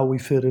am, and how we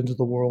fit into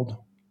the world.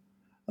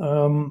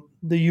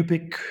 The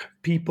Yupik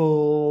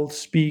people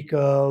speak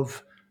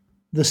of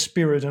the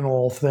spirit in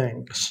all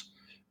things,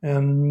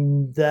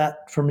 and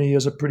that, for me,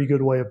 is a pretty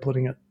good way of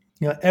putting it.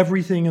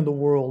 Everything in the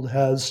world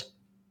has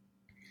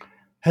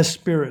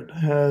spirit,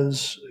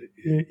 has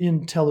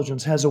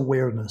intelligence, has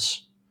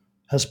awareness,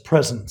 has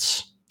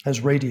presence,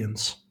 has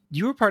radiance.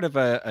 You were part of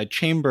a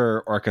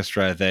chamber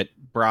orchestra that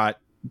brought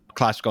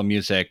classical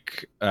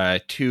music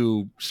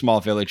to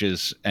small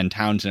villages and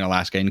towns in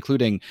Alaska,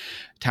 including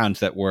towns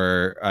that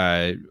were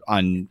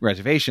on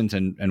reservations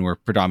and were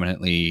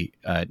predominantly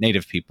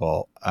Native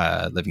people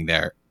living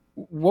there.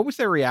 What was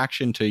their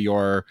reaction to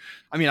your,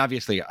 I mean,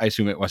 obviously, I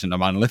assume it wasn't a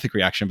monolithic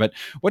reaction, but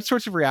what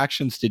sorts of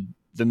reactions did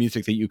the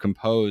music that you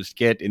composed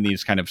get in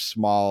these kind of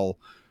small,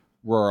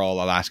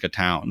 rural Alaska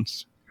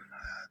towns?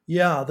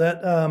 Yeah,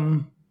 that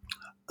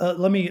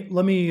let me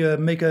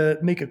make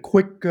a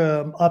quick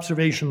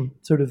observation,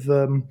 sort of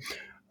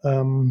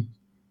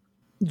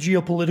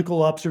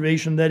geopolitical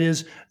observation. That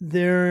is,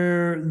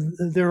 there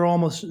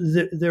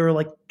are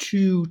like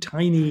two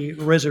tiny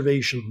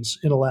reservations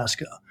in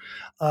Alaska.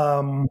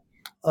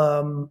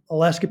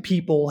 Alaska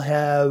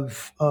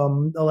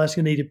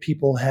Native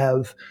people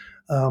have,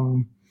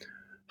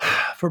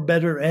 for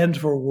better and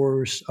for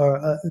worse,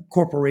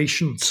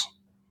 corporations.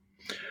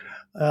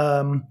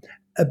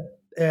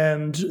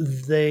 And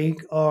they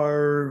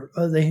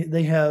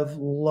have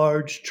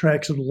large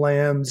tracts of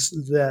lands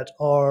that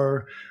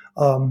are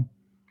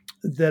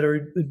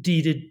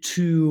deeded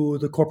to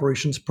the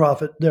corporation's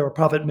profit. There are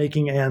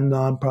profit-making and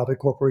non-profit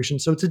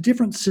corporations. So it's a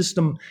different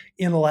system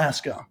in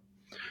Alaska.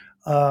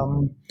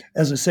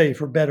 as I say,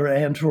 for better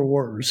and for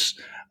worse,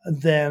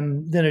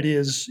 than it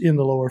is in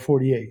the lower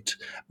 48.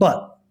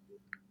 But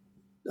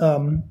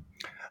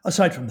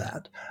aside from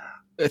that,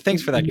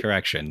 Thanks for that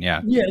correction.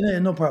 Yeah. yeah,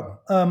 no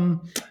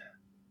problem.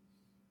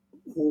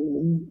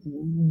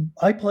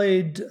 I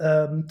played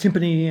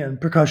timpani and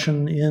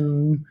percussion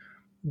in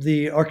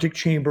the Arctic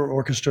Chamber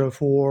Orchestra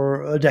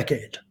for a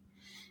decade.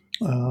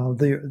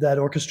 That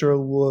orchestra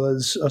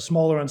was a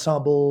smaller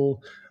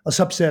ensemble, a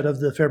subset of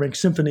the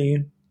Fairbanks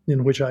Symphony,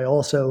 in which I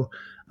also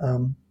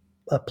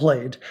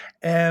played,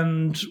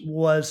 and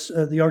was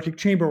the Arctic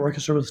Chamber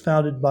Orchestra was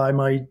founded by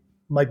my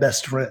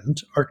best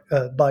friend,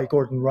 by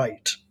Gordon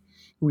Wright,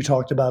 who we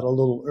talked about a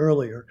little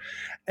earlier,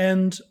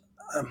 and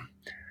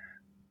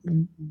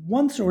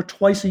once or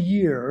twice a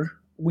year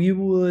we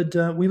would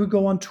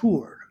go on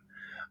tour.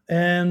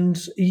 And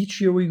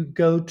each year we would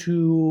go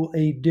to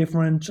a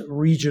different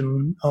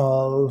region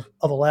of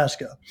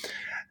Alaska.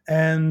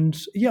 And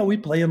yeah,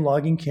 we'd play in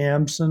logging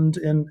camps and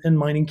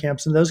mining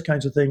camps and those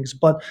kinds of things.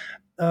 But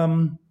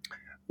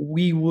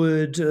we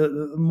would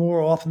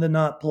more often than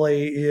not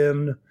play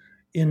in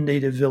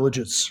native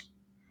villages,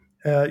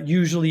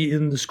 usually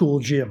in the school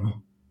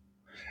gym.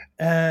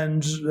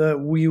 And it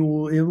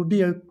would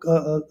be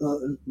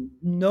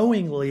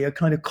knowingly a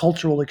kind of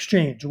cultural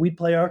exchange. We'd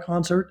play our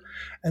concert,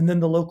 and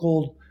then the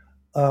local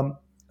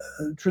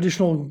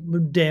traditional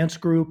dance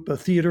group, a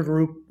theater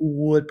group,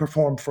 would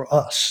perform for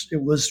us.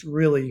 It was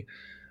really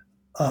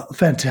a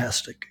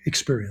fantastic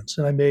experience,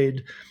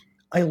 and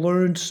I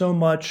learned so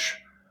much,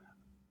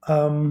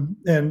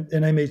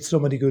 and I made so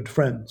many good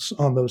friends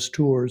on those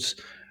tours.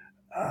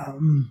 I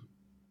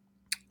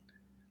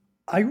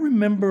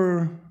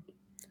remember,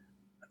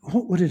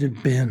 what would it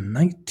have been?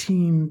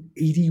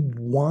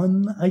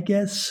 1981, I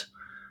guess.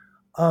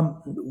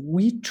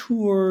 We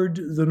toured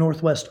the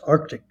Northwest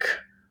Arctic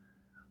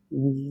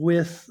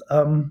with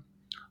a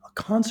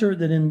concert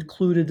that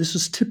included, this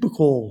is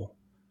typical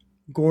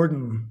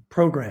Gordon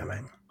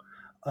programming.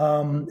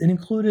 It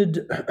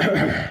included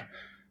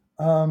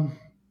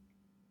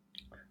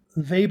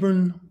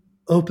Webern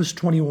Opus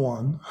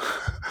 21.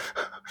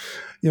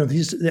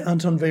 The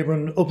Anton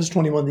Webern Opus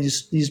 21,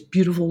 these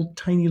beautiful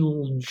tiny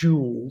little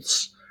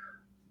jewels,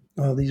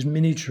 these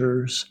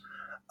miniatures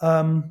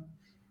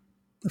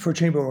for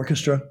chamber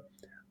orchestra.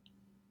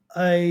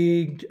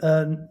 A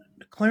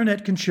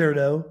clarinet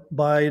concerto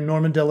by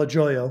Norman Della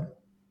Gioia,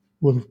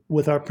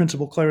 with our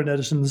principal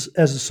clarinetist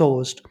as a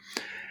soloist.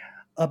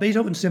 A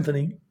Beethoven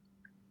Symphony,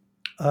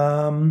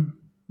 the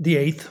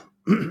Eighth,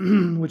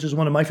 which is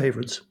one of my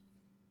favorites,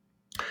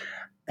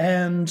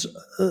 and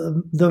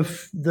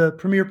the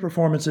premiere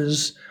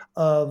performances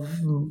of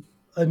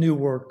a new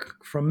work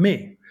from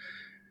me,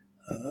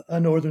 A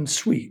Northern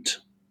Suite.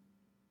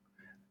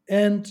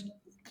 And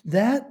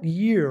that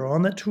year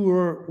on that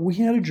tour, we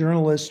had a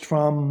journalist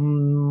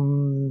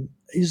from,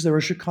 is there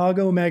a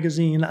Chicago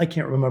magazine? I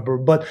can't remember,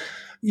 but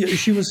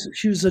she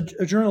was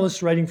a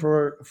journalist writing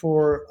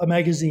for a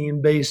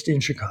magazine based in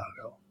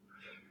Chicago.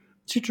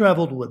 She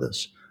traveled with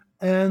us,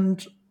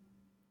 and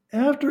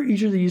after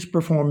each of these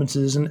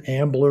performances in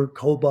Ambler,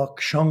 Kobuk,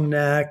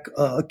 Shungnak,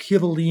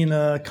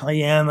 Kivalina,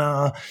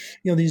 Kayana,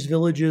 these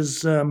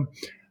villages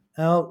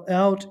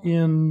out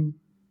in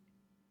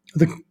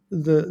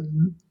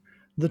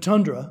the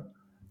tundra,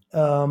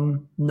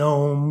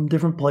 Nome,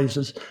 different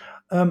places,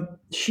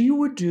 she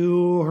would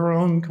do her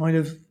own kind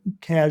of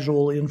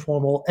casual,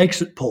 informal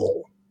exit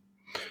poll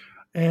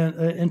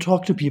and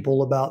talk to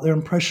people about their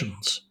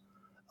impressions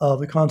of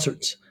the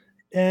concerts.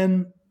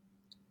 And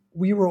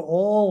we were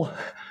all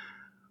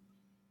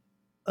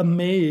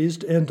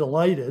amazed and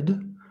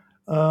delighted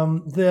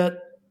that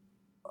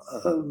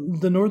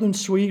the Northern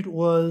Suite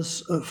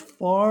was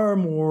far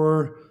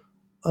more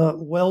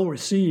well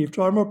received,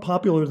 far more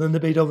popular than the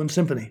Beethoven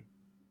Symphony.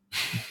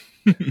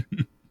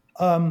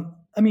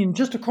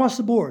 Just across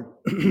the board,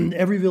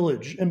 every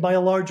village, and by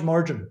a large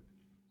margin.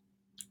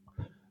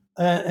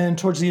 And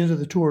towards the end of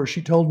the tour,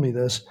 she told me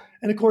this.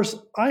 And of course,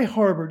 I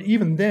harbored,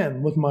 even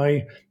then, with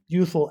my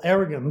youthful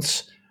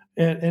arrogance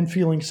and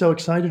feeling so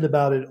excited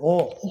about it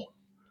all,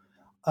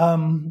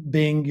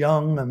 being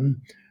young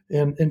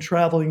and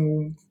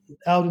traveling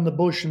out in the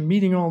bush and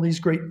meeting all these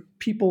great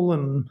people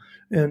and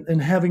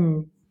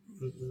having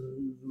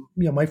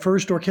my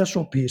first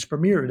orchestral piece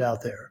premiered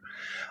out there.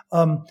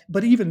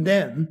 But even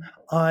then,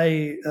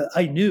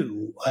 I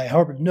knew, I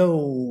harbored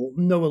no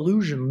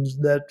illusions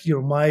that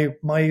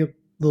my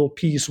little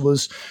piece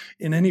was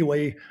in any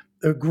way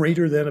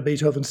greater than a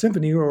Beethoven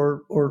Symphony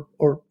or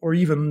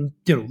even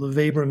the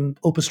Webern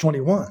Opus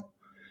 21.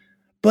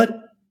 But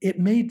it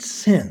made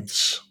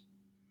sense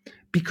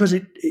because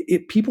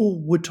it people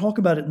would talk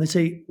about it and they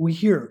say, we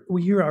hear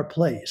our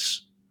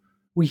place,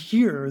 we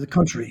hear the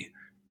country,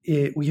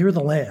 we hear the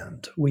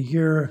land, we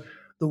hear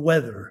the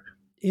weather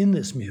in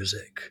this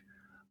music,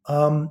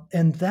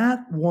 and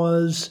that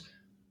was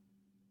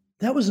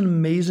an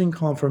amazing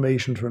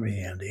confirmation for me,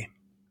 Andy.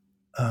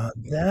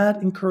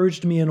 That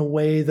encouraged me in a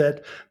way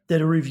that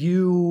a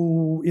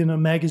review in a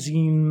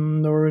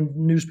magazine or a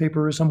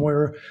newspaper or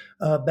somewhere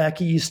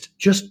back east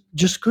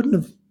just couldn't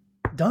have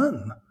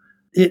done,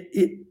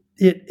 it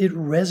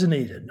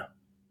resonated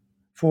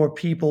for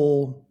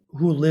people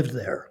who lived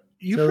there.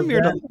 You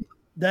premiered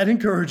that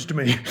encouraged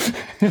me.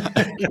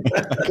 I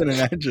can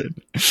imagine.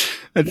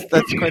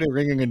 That's quite a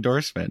ringing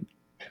endorsement.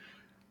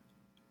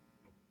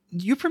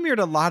 You premiered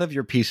a lot of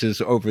your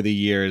pieces over the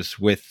years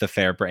with the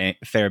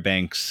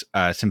Fairbanks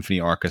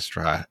Symphony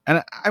Orchestra,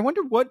 and I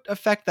wonder what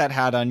effect that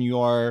had on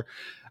your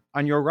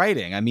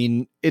writing. I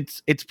mean,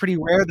 it's pretty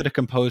rare that a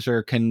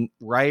composer can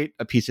write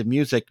a piece of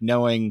music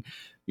knowing,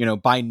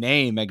 by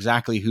name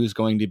exactly who's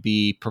going to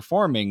be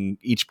performing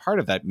each part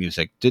of that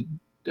music.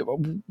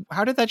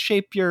 How did that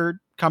shape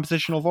your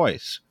compositional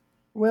voice?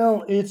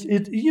 Well,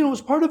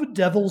 it's part of a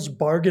devil's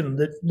bargain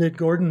that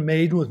Gordon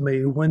made with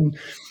me when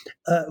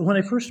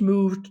I first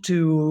moved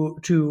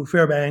to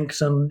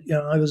Fairbanks, and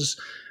I was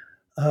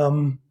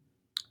on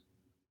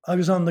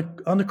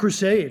the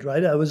crusade,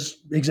 right? I was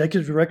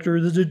executive director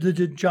of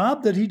the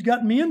job that he'd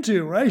gotten me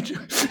into, right?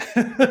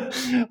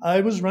 I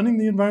was running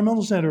the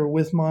environmental center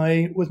with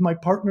my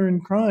partner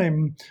in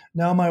crime,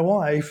 now my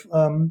wife,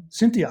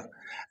 Cynthia,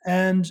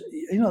 and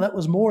that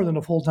was more than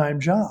a full-time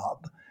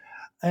job.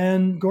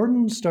 And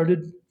Gordon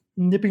started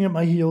nipping at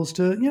my heels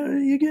to,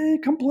 you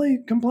come play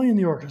in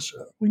the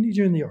orchestra. We need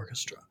you in the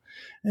orchestra.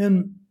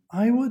 And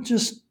I would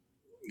just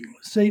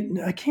say,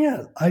 I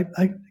can't. I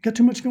got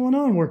too much going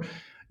on. We're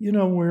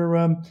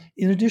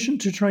in addition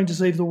to trying to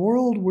save the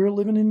world, we're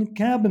living in a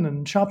cabin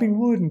and chopping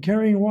wood and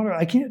carrying water.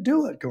 I can't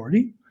do it,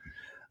 Gordy.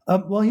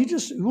 Well, he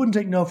just wouldn't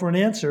take no for an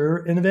answer.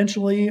 And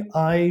eventually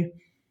I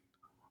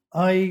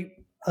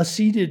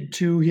acceded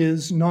to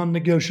his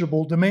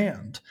non-negotiable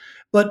demand.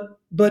 But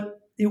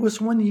it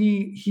was when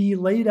he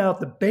laid out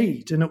the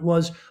bait, and it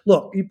was,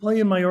 look, you play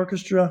in my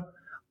orchestra,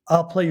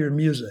 I'll play your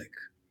music.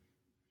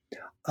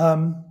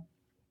 That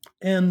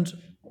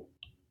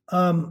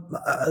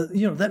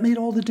made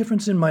all the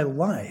difference in my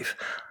life,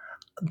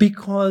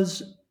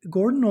 because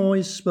Gordon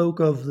always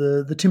spoke of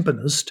the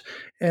timpanist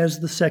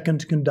as the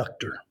second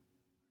conductor.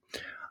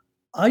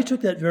 I took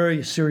that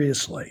very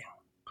seriously,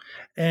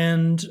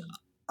 and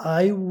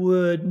I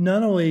would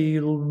not only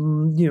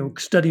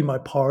study my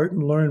part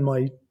and learn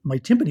my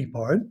timpani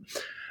part,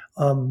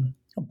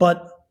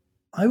 but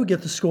I would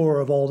get the score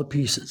of all the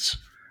pieces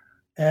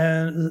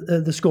and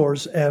the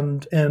scores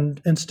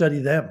and study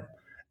them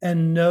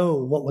and know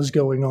what was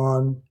going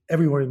on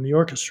everywhere in the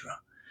orchestra.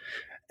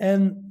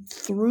 And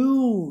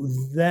through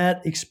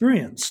that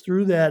experience,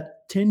 through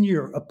that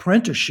 10-year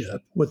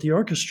apprenticeship with the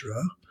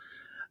orchestra,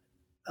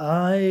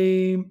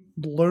 I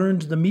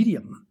learned the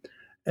medium.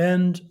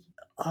 And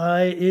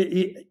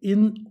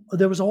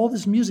there was all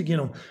this music,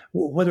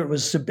 whether it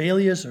was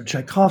Sibelius or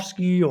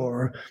Tchaikovsky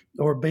or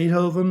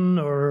Beethoven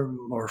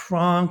or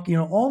Franck,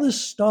 all this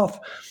stuff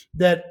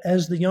that,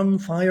 as the young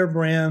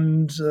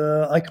firebrand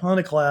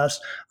iconoclast,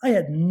 I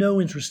had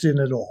no interest in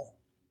at all.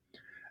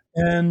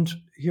 And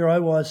here I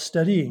was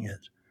studying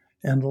it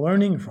and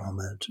learning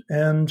from it,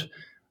 and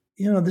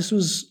this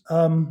was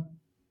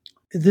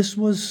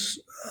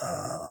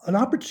an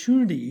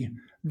opportunity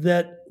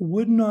that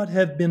would not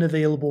have been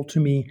available to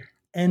me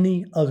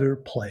any other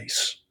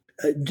place.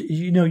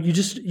 You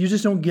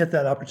just don't get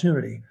that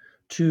opportunity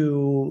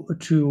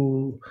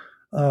to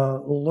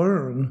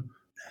learn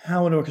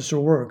how an orchestra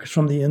works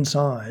from the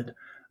inside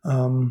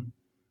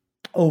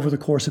over the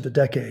course of a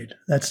decade.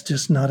 That's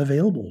just not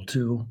available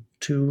to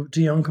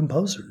young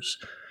composers.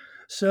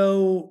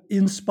 So,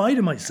 in spite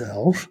of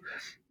myself,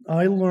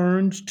 I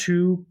learned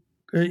to,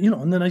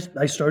 and then I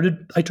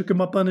took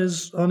him up on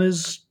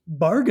his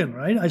bargain,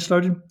 right? I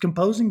started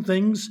composing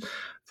things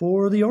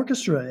for the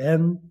orchestra,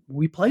 and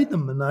we played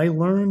them, and I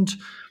learned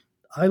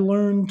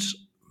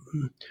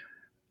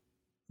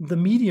the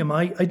medium.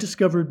 I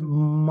discovered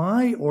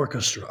my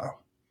orchestra,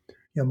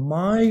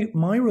 my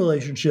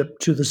relationship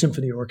to the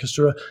symphony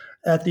orchestra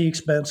at the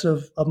expense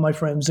of my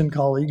friends and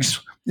colleagues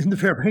in the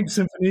Fairbanks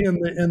Symphony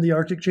and the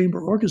Arctic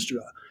Chamber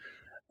Orchestra.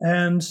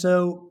 And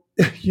so,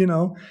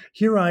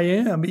 here I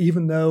am,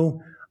 even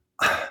though,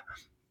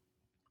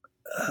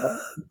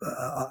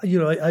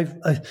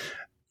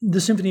 the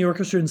symphony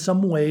orchestra in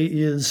some way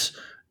is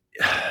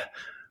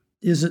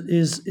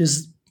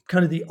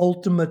kind of the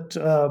ultimate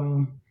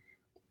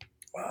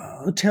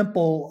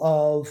temple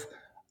of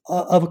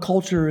a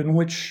culture in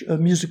which, a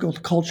musical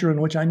culture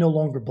in which I no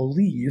longer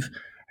believe.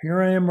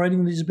 Here I am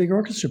writing these big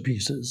orchestra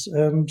pieces,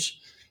 and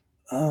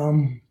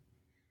I'm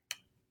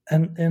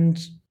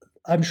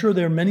sure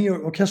there are many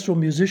orchestral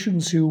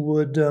musicians who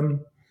would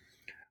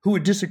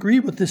disagree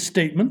with this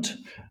statement.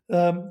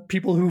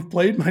 People who've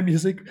played my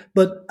music,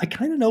 but I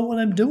kind of know what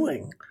I'm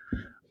doing.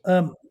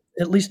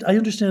 At least I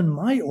understand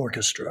my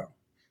orchestra,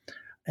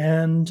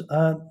 and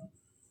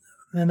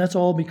that's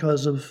all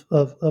because of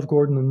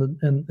Gordon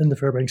and the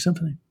Fairbanks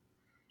Symphony.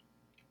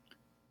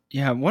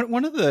 Yeah,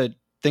 one of the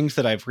things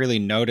that I've really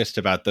noticed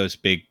about those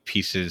big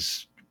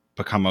pieces,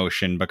 Become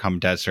Ocean, Become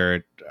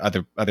Desert,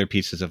 other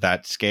pieces of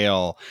that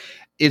scale,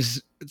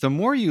 is the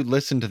more you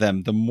listen to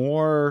them, the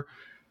more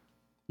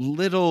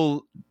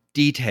little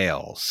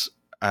details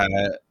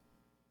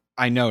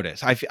I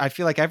notice. I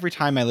feel like every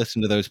time I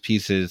listen to those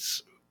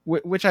pieces,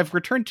 which I've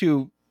returned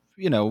to,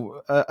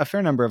 a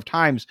fair number of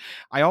times,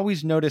 I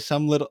always notice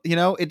some little,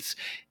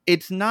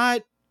 it's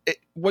not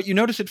what you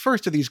notice at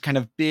first are these kind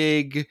of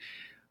big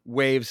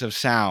waves of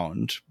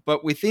sound,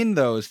 but within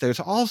those, there's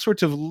all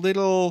sorts of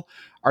little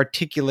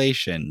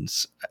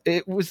articulations.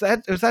 Was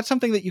that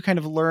something that you kind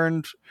of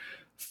learned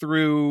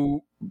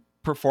through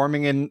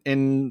performing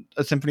in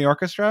a symphony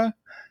orchestra?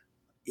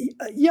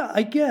 Yeah,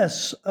 I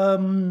guess.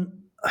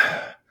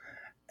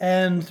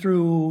 And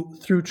through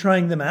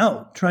trying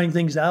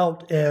things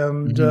out,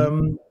 and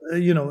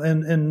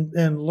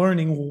and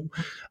learning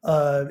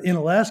in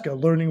Alaska,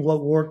 learning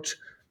what worked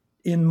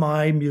in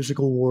my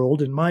musical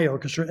world, in my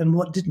orchestra, and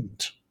what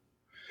didn't.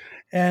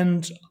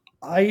 And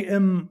I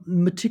am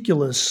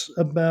meticulous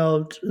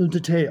about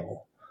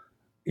detail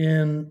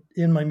in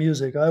my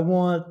music. I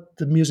want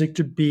the music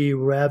to be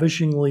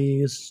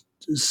ravishingly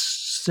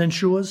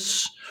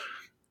sensuous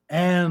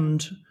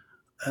and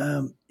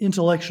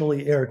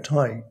intellectually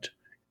airtight.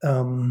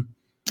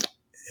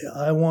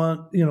 I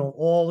want,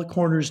 all the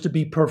corners to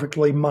be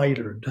perfectly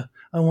mitered.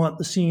 I want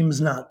the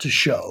seams not to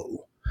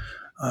show.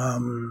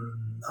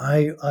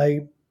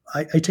 I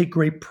take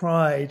great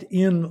pride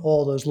in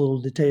all those little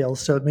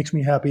details, so it makes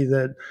me happy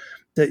that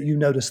you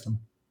notice them.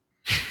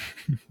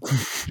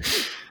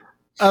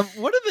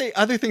 One of the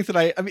other things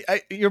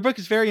that your book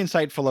is very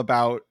insightful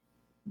about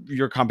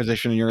your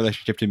composition and your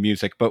relationship to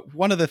music, but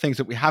one of the things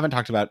that we haven't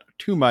talked about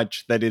too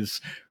much that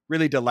is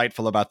really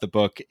delightful about the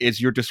book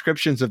is your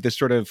descriptions of this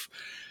sort of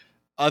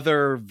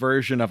other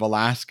version of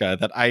Alaska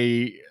that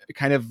I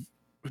kind of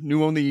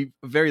knew only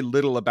very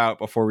little about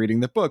before reading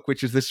the book,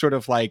 which is this sort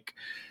of like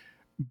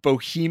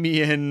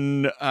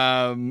bohemian,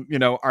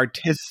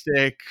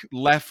 artistic,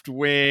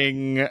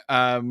 left-wing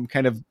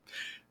kind of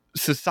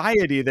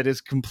society that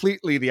is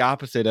completely the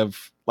opposite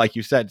of, like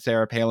you said,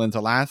 Sarah Palin's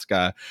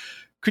Alaska.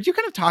 Could you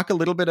kind of talk a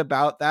little bit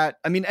about that?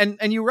 I mean,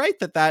 and you write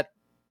that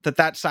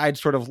side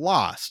sort of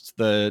lost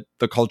the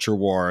culture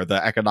war,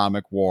 the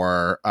economic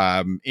war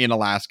in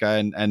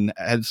Alaska, and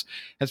has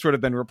sort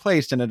of been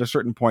replaced. And at a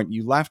certain point,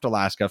 you left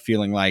Alaska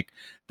feeling like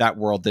that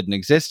world didn't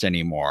exist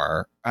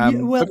anymore.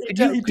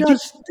 It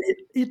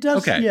does.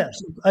 Okay.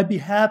 Yes, I'd be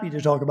happy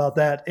to talk about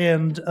that.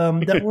 And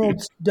that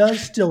world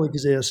does still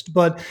exist,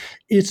 but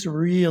it's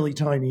really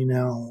tiny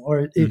now.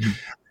 Or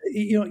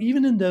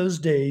even in those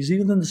days,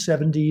 even in the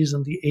 70s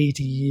and the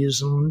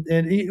 80s, and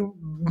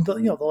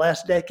the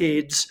last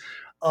decades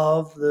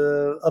of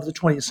the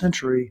 20th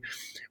century,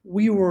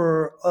 we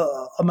were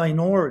a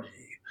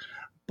minority,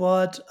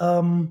 but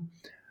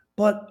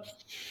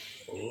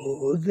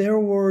there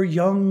were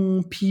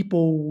young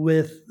people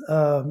with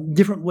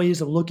different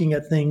ways of looking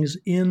at things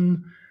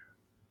in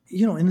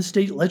the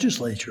state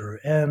legislature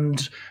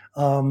and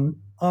on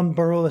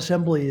borough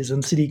assemblies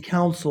and city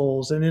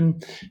councils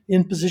and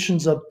in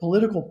positions of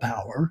political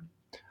power,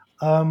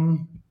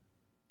 and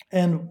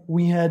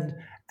we had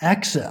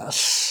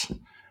access.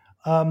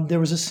 There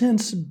was a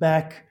sense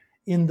back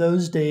in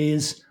those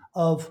days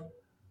of,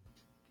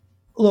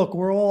 look,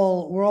 we're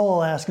all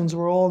Alaskans.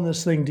 We're all in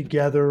this thing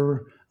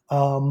together.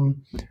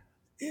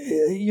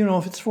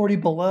 If it's 40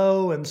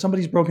 below and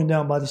somebody's broken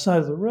down by the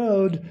side of the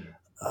road,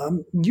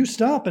 you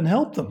stop and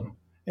help them.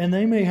 And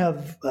they may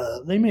have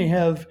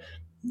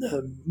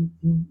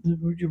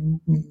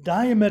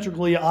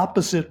diametrically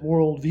opposite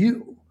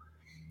worldview,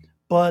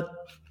 but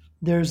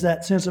there's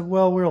that sense of,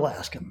 well, we're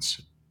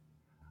Alaskans.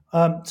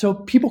 So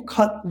people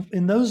cut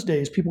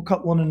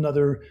one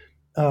another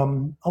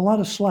a lot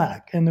of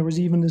slack, and there was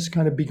even this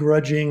kind of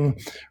begrudging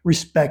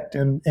respect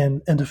and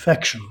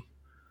affection.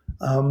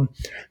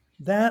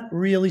 That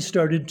really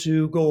started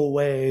to go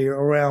away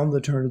around the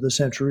turn of the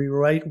century,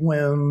 right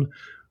when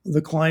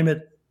the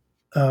climate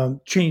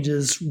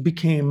changes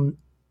became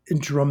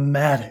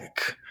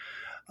dramatic.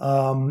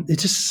 It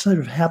just sort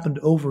of happened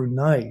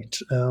overnight,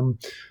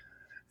 and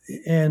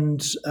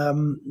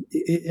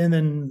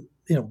then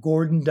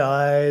Gordon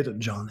died and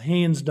John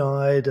Haynes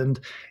died, and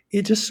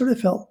it just sort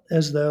of felt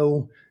as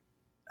though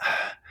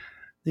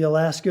the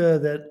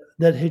Alaska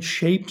that had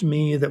shaped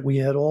me, that we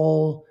had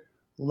all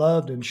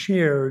loved and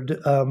shared,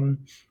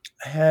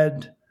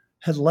 had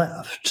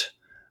left.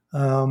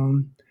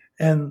 And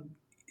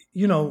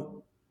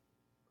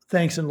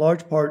thanks in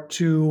large part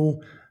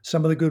to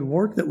some of the good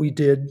work that we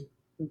did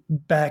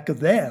back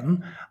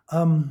then,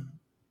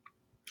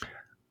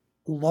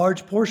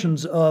 large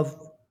portions of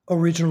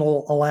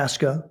original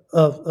Alaska,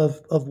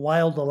 of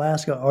wild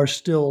Alaska, are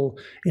still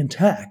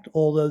intact,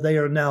 although they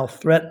are now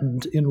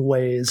threatened in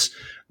ways.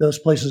 Those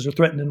places are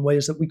threatened in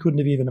ways that we couldn't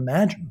have even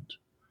imagined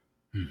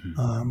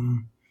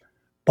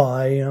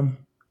by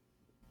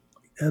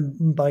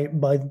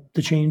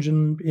the change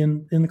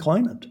in the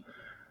climate.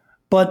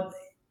 But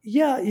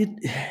yeah,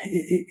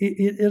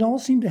 it all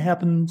seemed to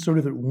happen sort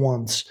of at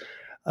once.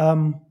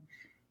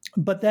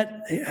 But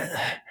that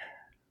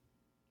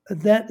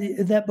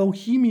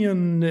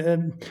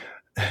bohemian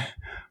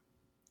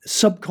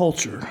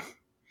subculture,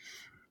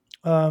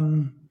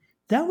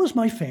 that was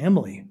my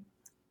family.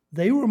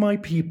 They were my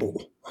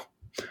people.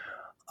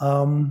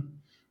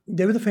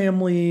 they were the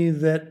family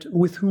that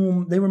with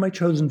whom they were my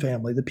chosen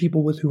family, the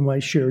people with whom I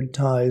shared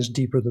ties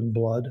deeper than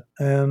blood.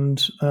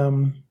 And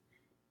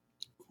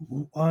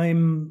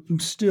I'm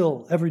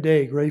still every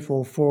day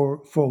grateful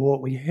for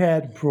what we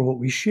had, for what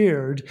we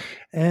shared.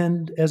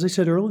 And as I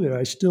said earlier,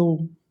 I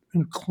still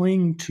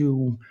cling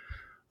to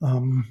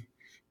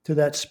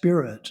that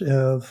spirit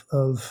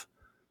of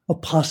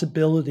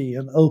possibility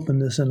and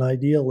openness and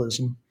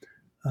idealism.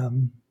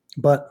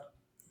 But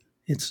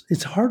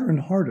it's harder and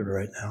harder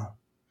right now.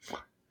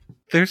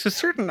 There's a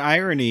certain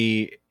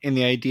irony in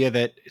the idea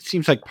that it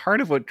seems like part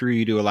of what drew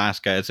you to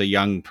Alaska as a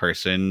young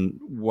person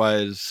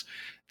was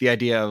the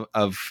idea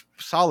of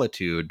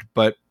solitude,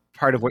 but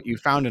part of what you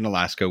found in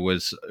Alaska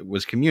was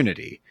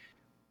community.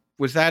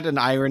 Was that an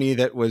irony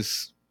that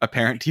was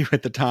apparent to you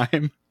at the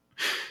time?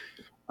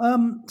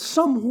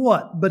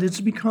 Somewhat, but it's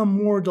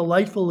become more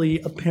delightfully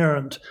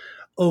apparent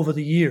over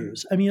the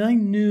years. I mean, I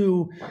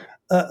knew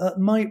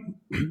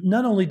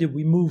not only did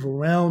we move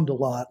around a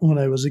lot when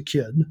I was a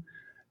kid,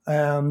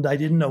 and I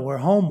didn't know where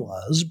home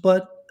was,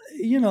 but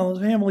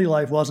family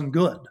life wasn't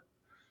good.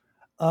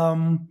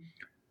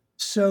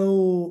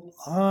 So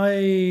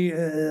I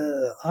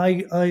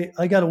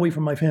got away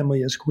from my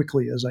family as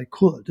quickly as I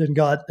could,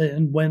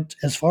 and went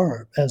as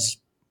far as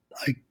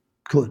I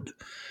could.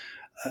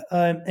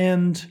 I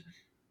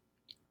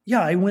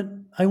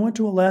went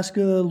to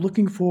Alaska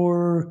looking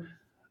for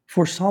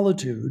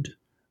solitude,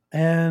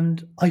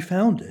 and I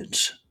found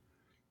it.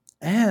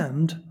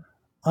 And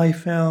I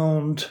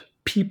found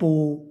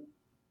people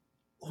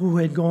who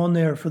had gone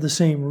there for the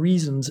same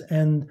reasons,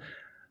 and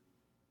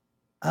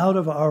out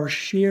of our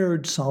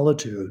shared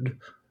solitude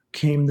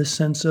came the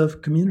sense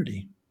of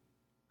community,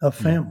 of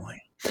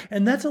family.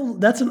 And that's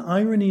an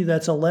irony.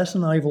 That's a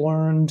lesson I've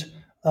learned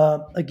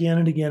again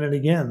and again and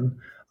again.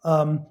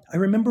 I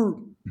remember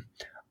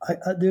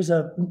there's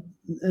a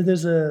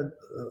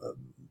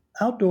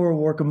outdoor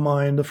work of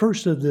mine. The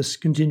first of this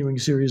continuing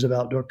series of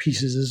outdoor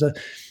pieces is a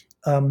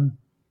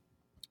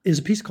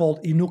piece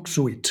called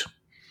Inuksuvit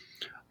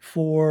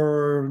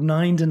for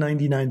 9 to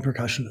 99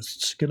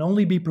 percussionists. It can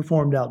only be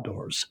performed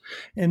outdoors.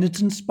 And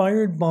it's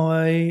inspired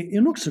by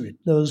Inuksuvit,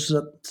 those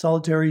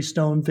solitary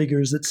stone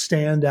figures that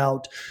stand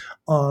out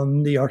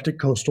on the Arctic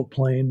coastal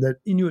plain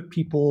that Inuit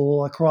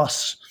people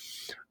across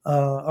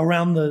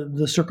around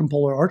the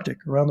circumpolar Arctic,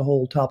 around the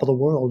whole top of the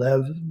world,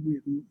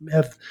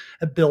 have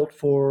built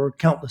for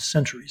countless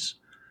centuries.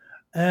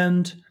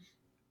 And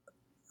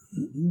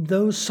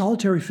those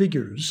solitary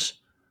figures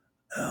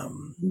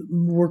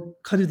were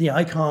kind of the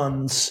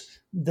icons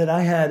that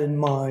I had in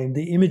mind,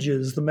 the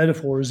images, the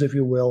metaphors, if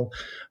you will,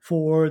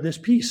 for this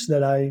piece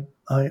that I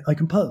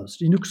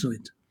composed,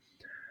 Inuksuvit.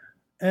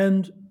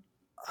 And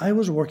I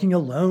was working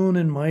alone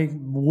in my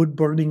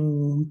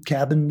wood-burning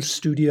cabin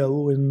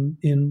studio in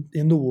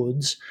the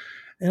woods,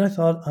 and I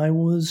thought I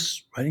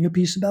was writing a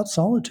piece about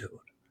solitude.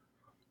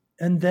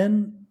 And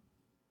then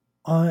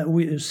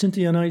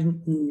Cynthia and I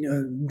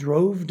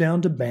drove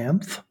down to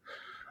Banff,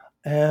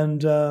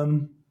 and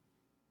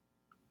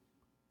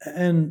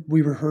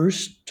we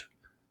rehearsed,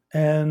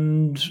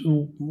 and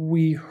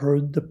we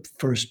heard the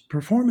first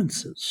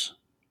performances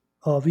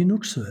of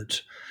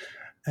Inuksuvit.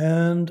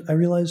 And I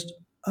realized,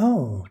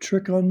 oh,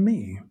 trick on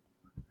me.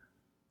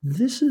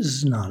 This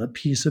is not a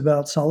piece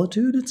about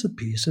solitude. It's a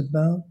piece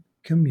about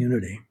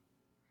community.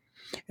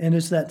 And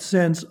it's that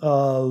sense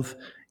of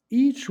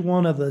each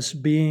one of us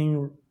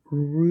being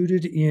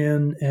rooted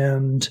in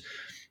and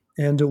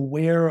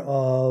aware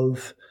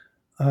of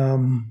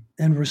and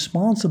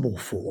responsible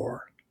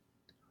for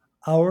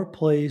our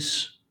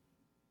place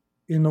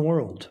in the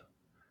world.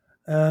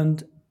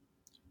 And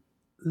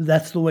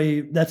that's the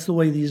way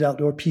these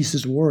outdoor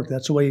pieces work.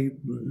 That's the way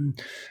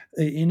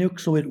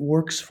Inuksuvit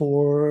works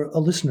for a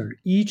listener.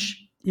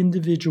 Each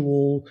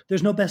individual,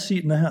 there's no best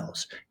seat in the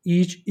house.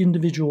 Each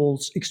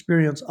individual's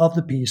experience of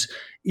the piece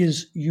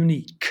is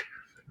unique,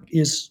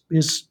 is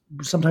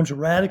sometimes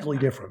radically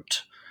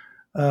different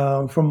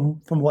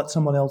from what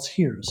someone else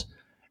hears.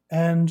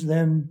 And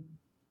then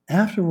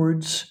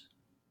afterwards,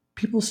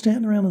 people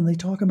stand around and they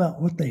talk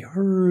about what they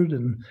heard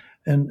and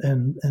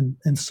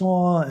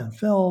saw and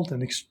felt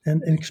and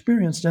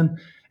experienced, and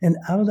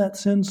out of that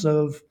sense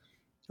of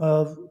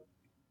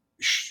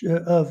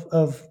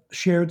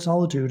shared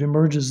solitude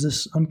emerges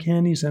this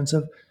uncanny sense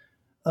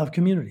of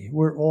community.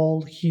 We're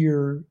all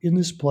here in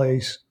this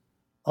place,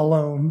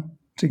 alone,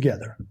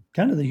 together.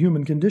 Kind of the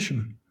human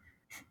condition.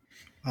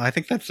 Well, I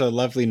think that's a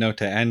lovely note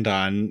to end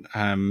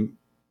on.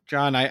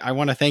 John, I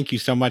want to thank you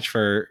so much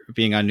for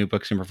being on New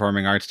Books in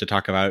Performing Arts to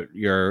talk about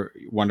your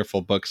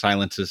wonderful book,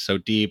 Silence is So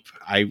Deep.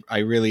 I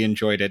really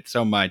enjoyed it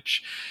so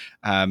much.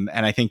 And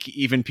I think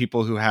even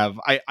people who have,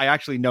 I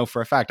actually know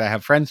for a fact, I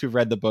have friends who've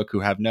read the book who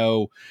have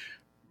no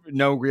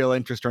real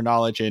interest or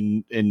knowledge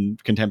in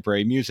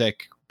contemporary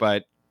music,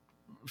 but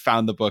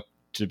found the book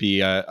to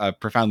be a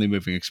profoundly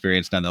moving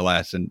experience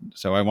nonetheless. And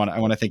so I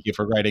want to thank you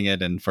for writing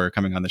it and for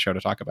coming on the show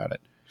to talk about it.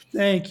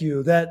 Thank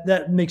you.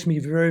 That makes me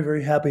very,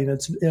 very happy, and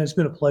it's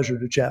been a pleasure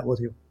to chat with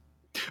you.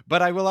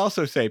 But I will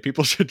also say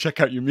people should check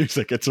out your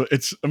music.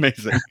 It's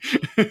amazing.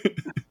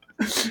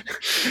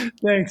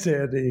 Thanks,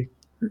 Andy.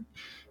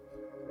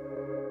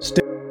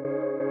 Stay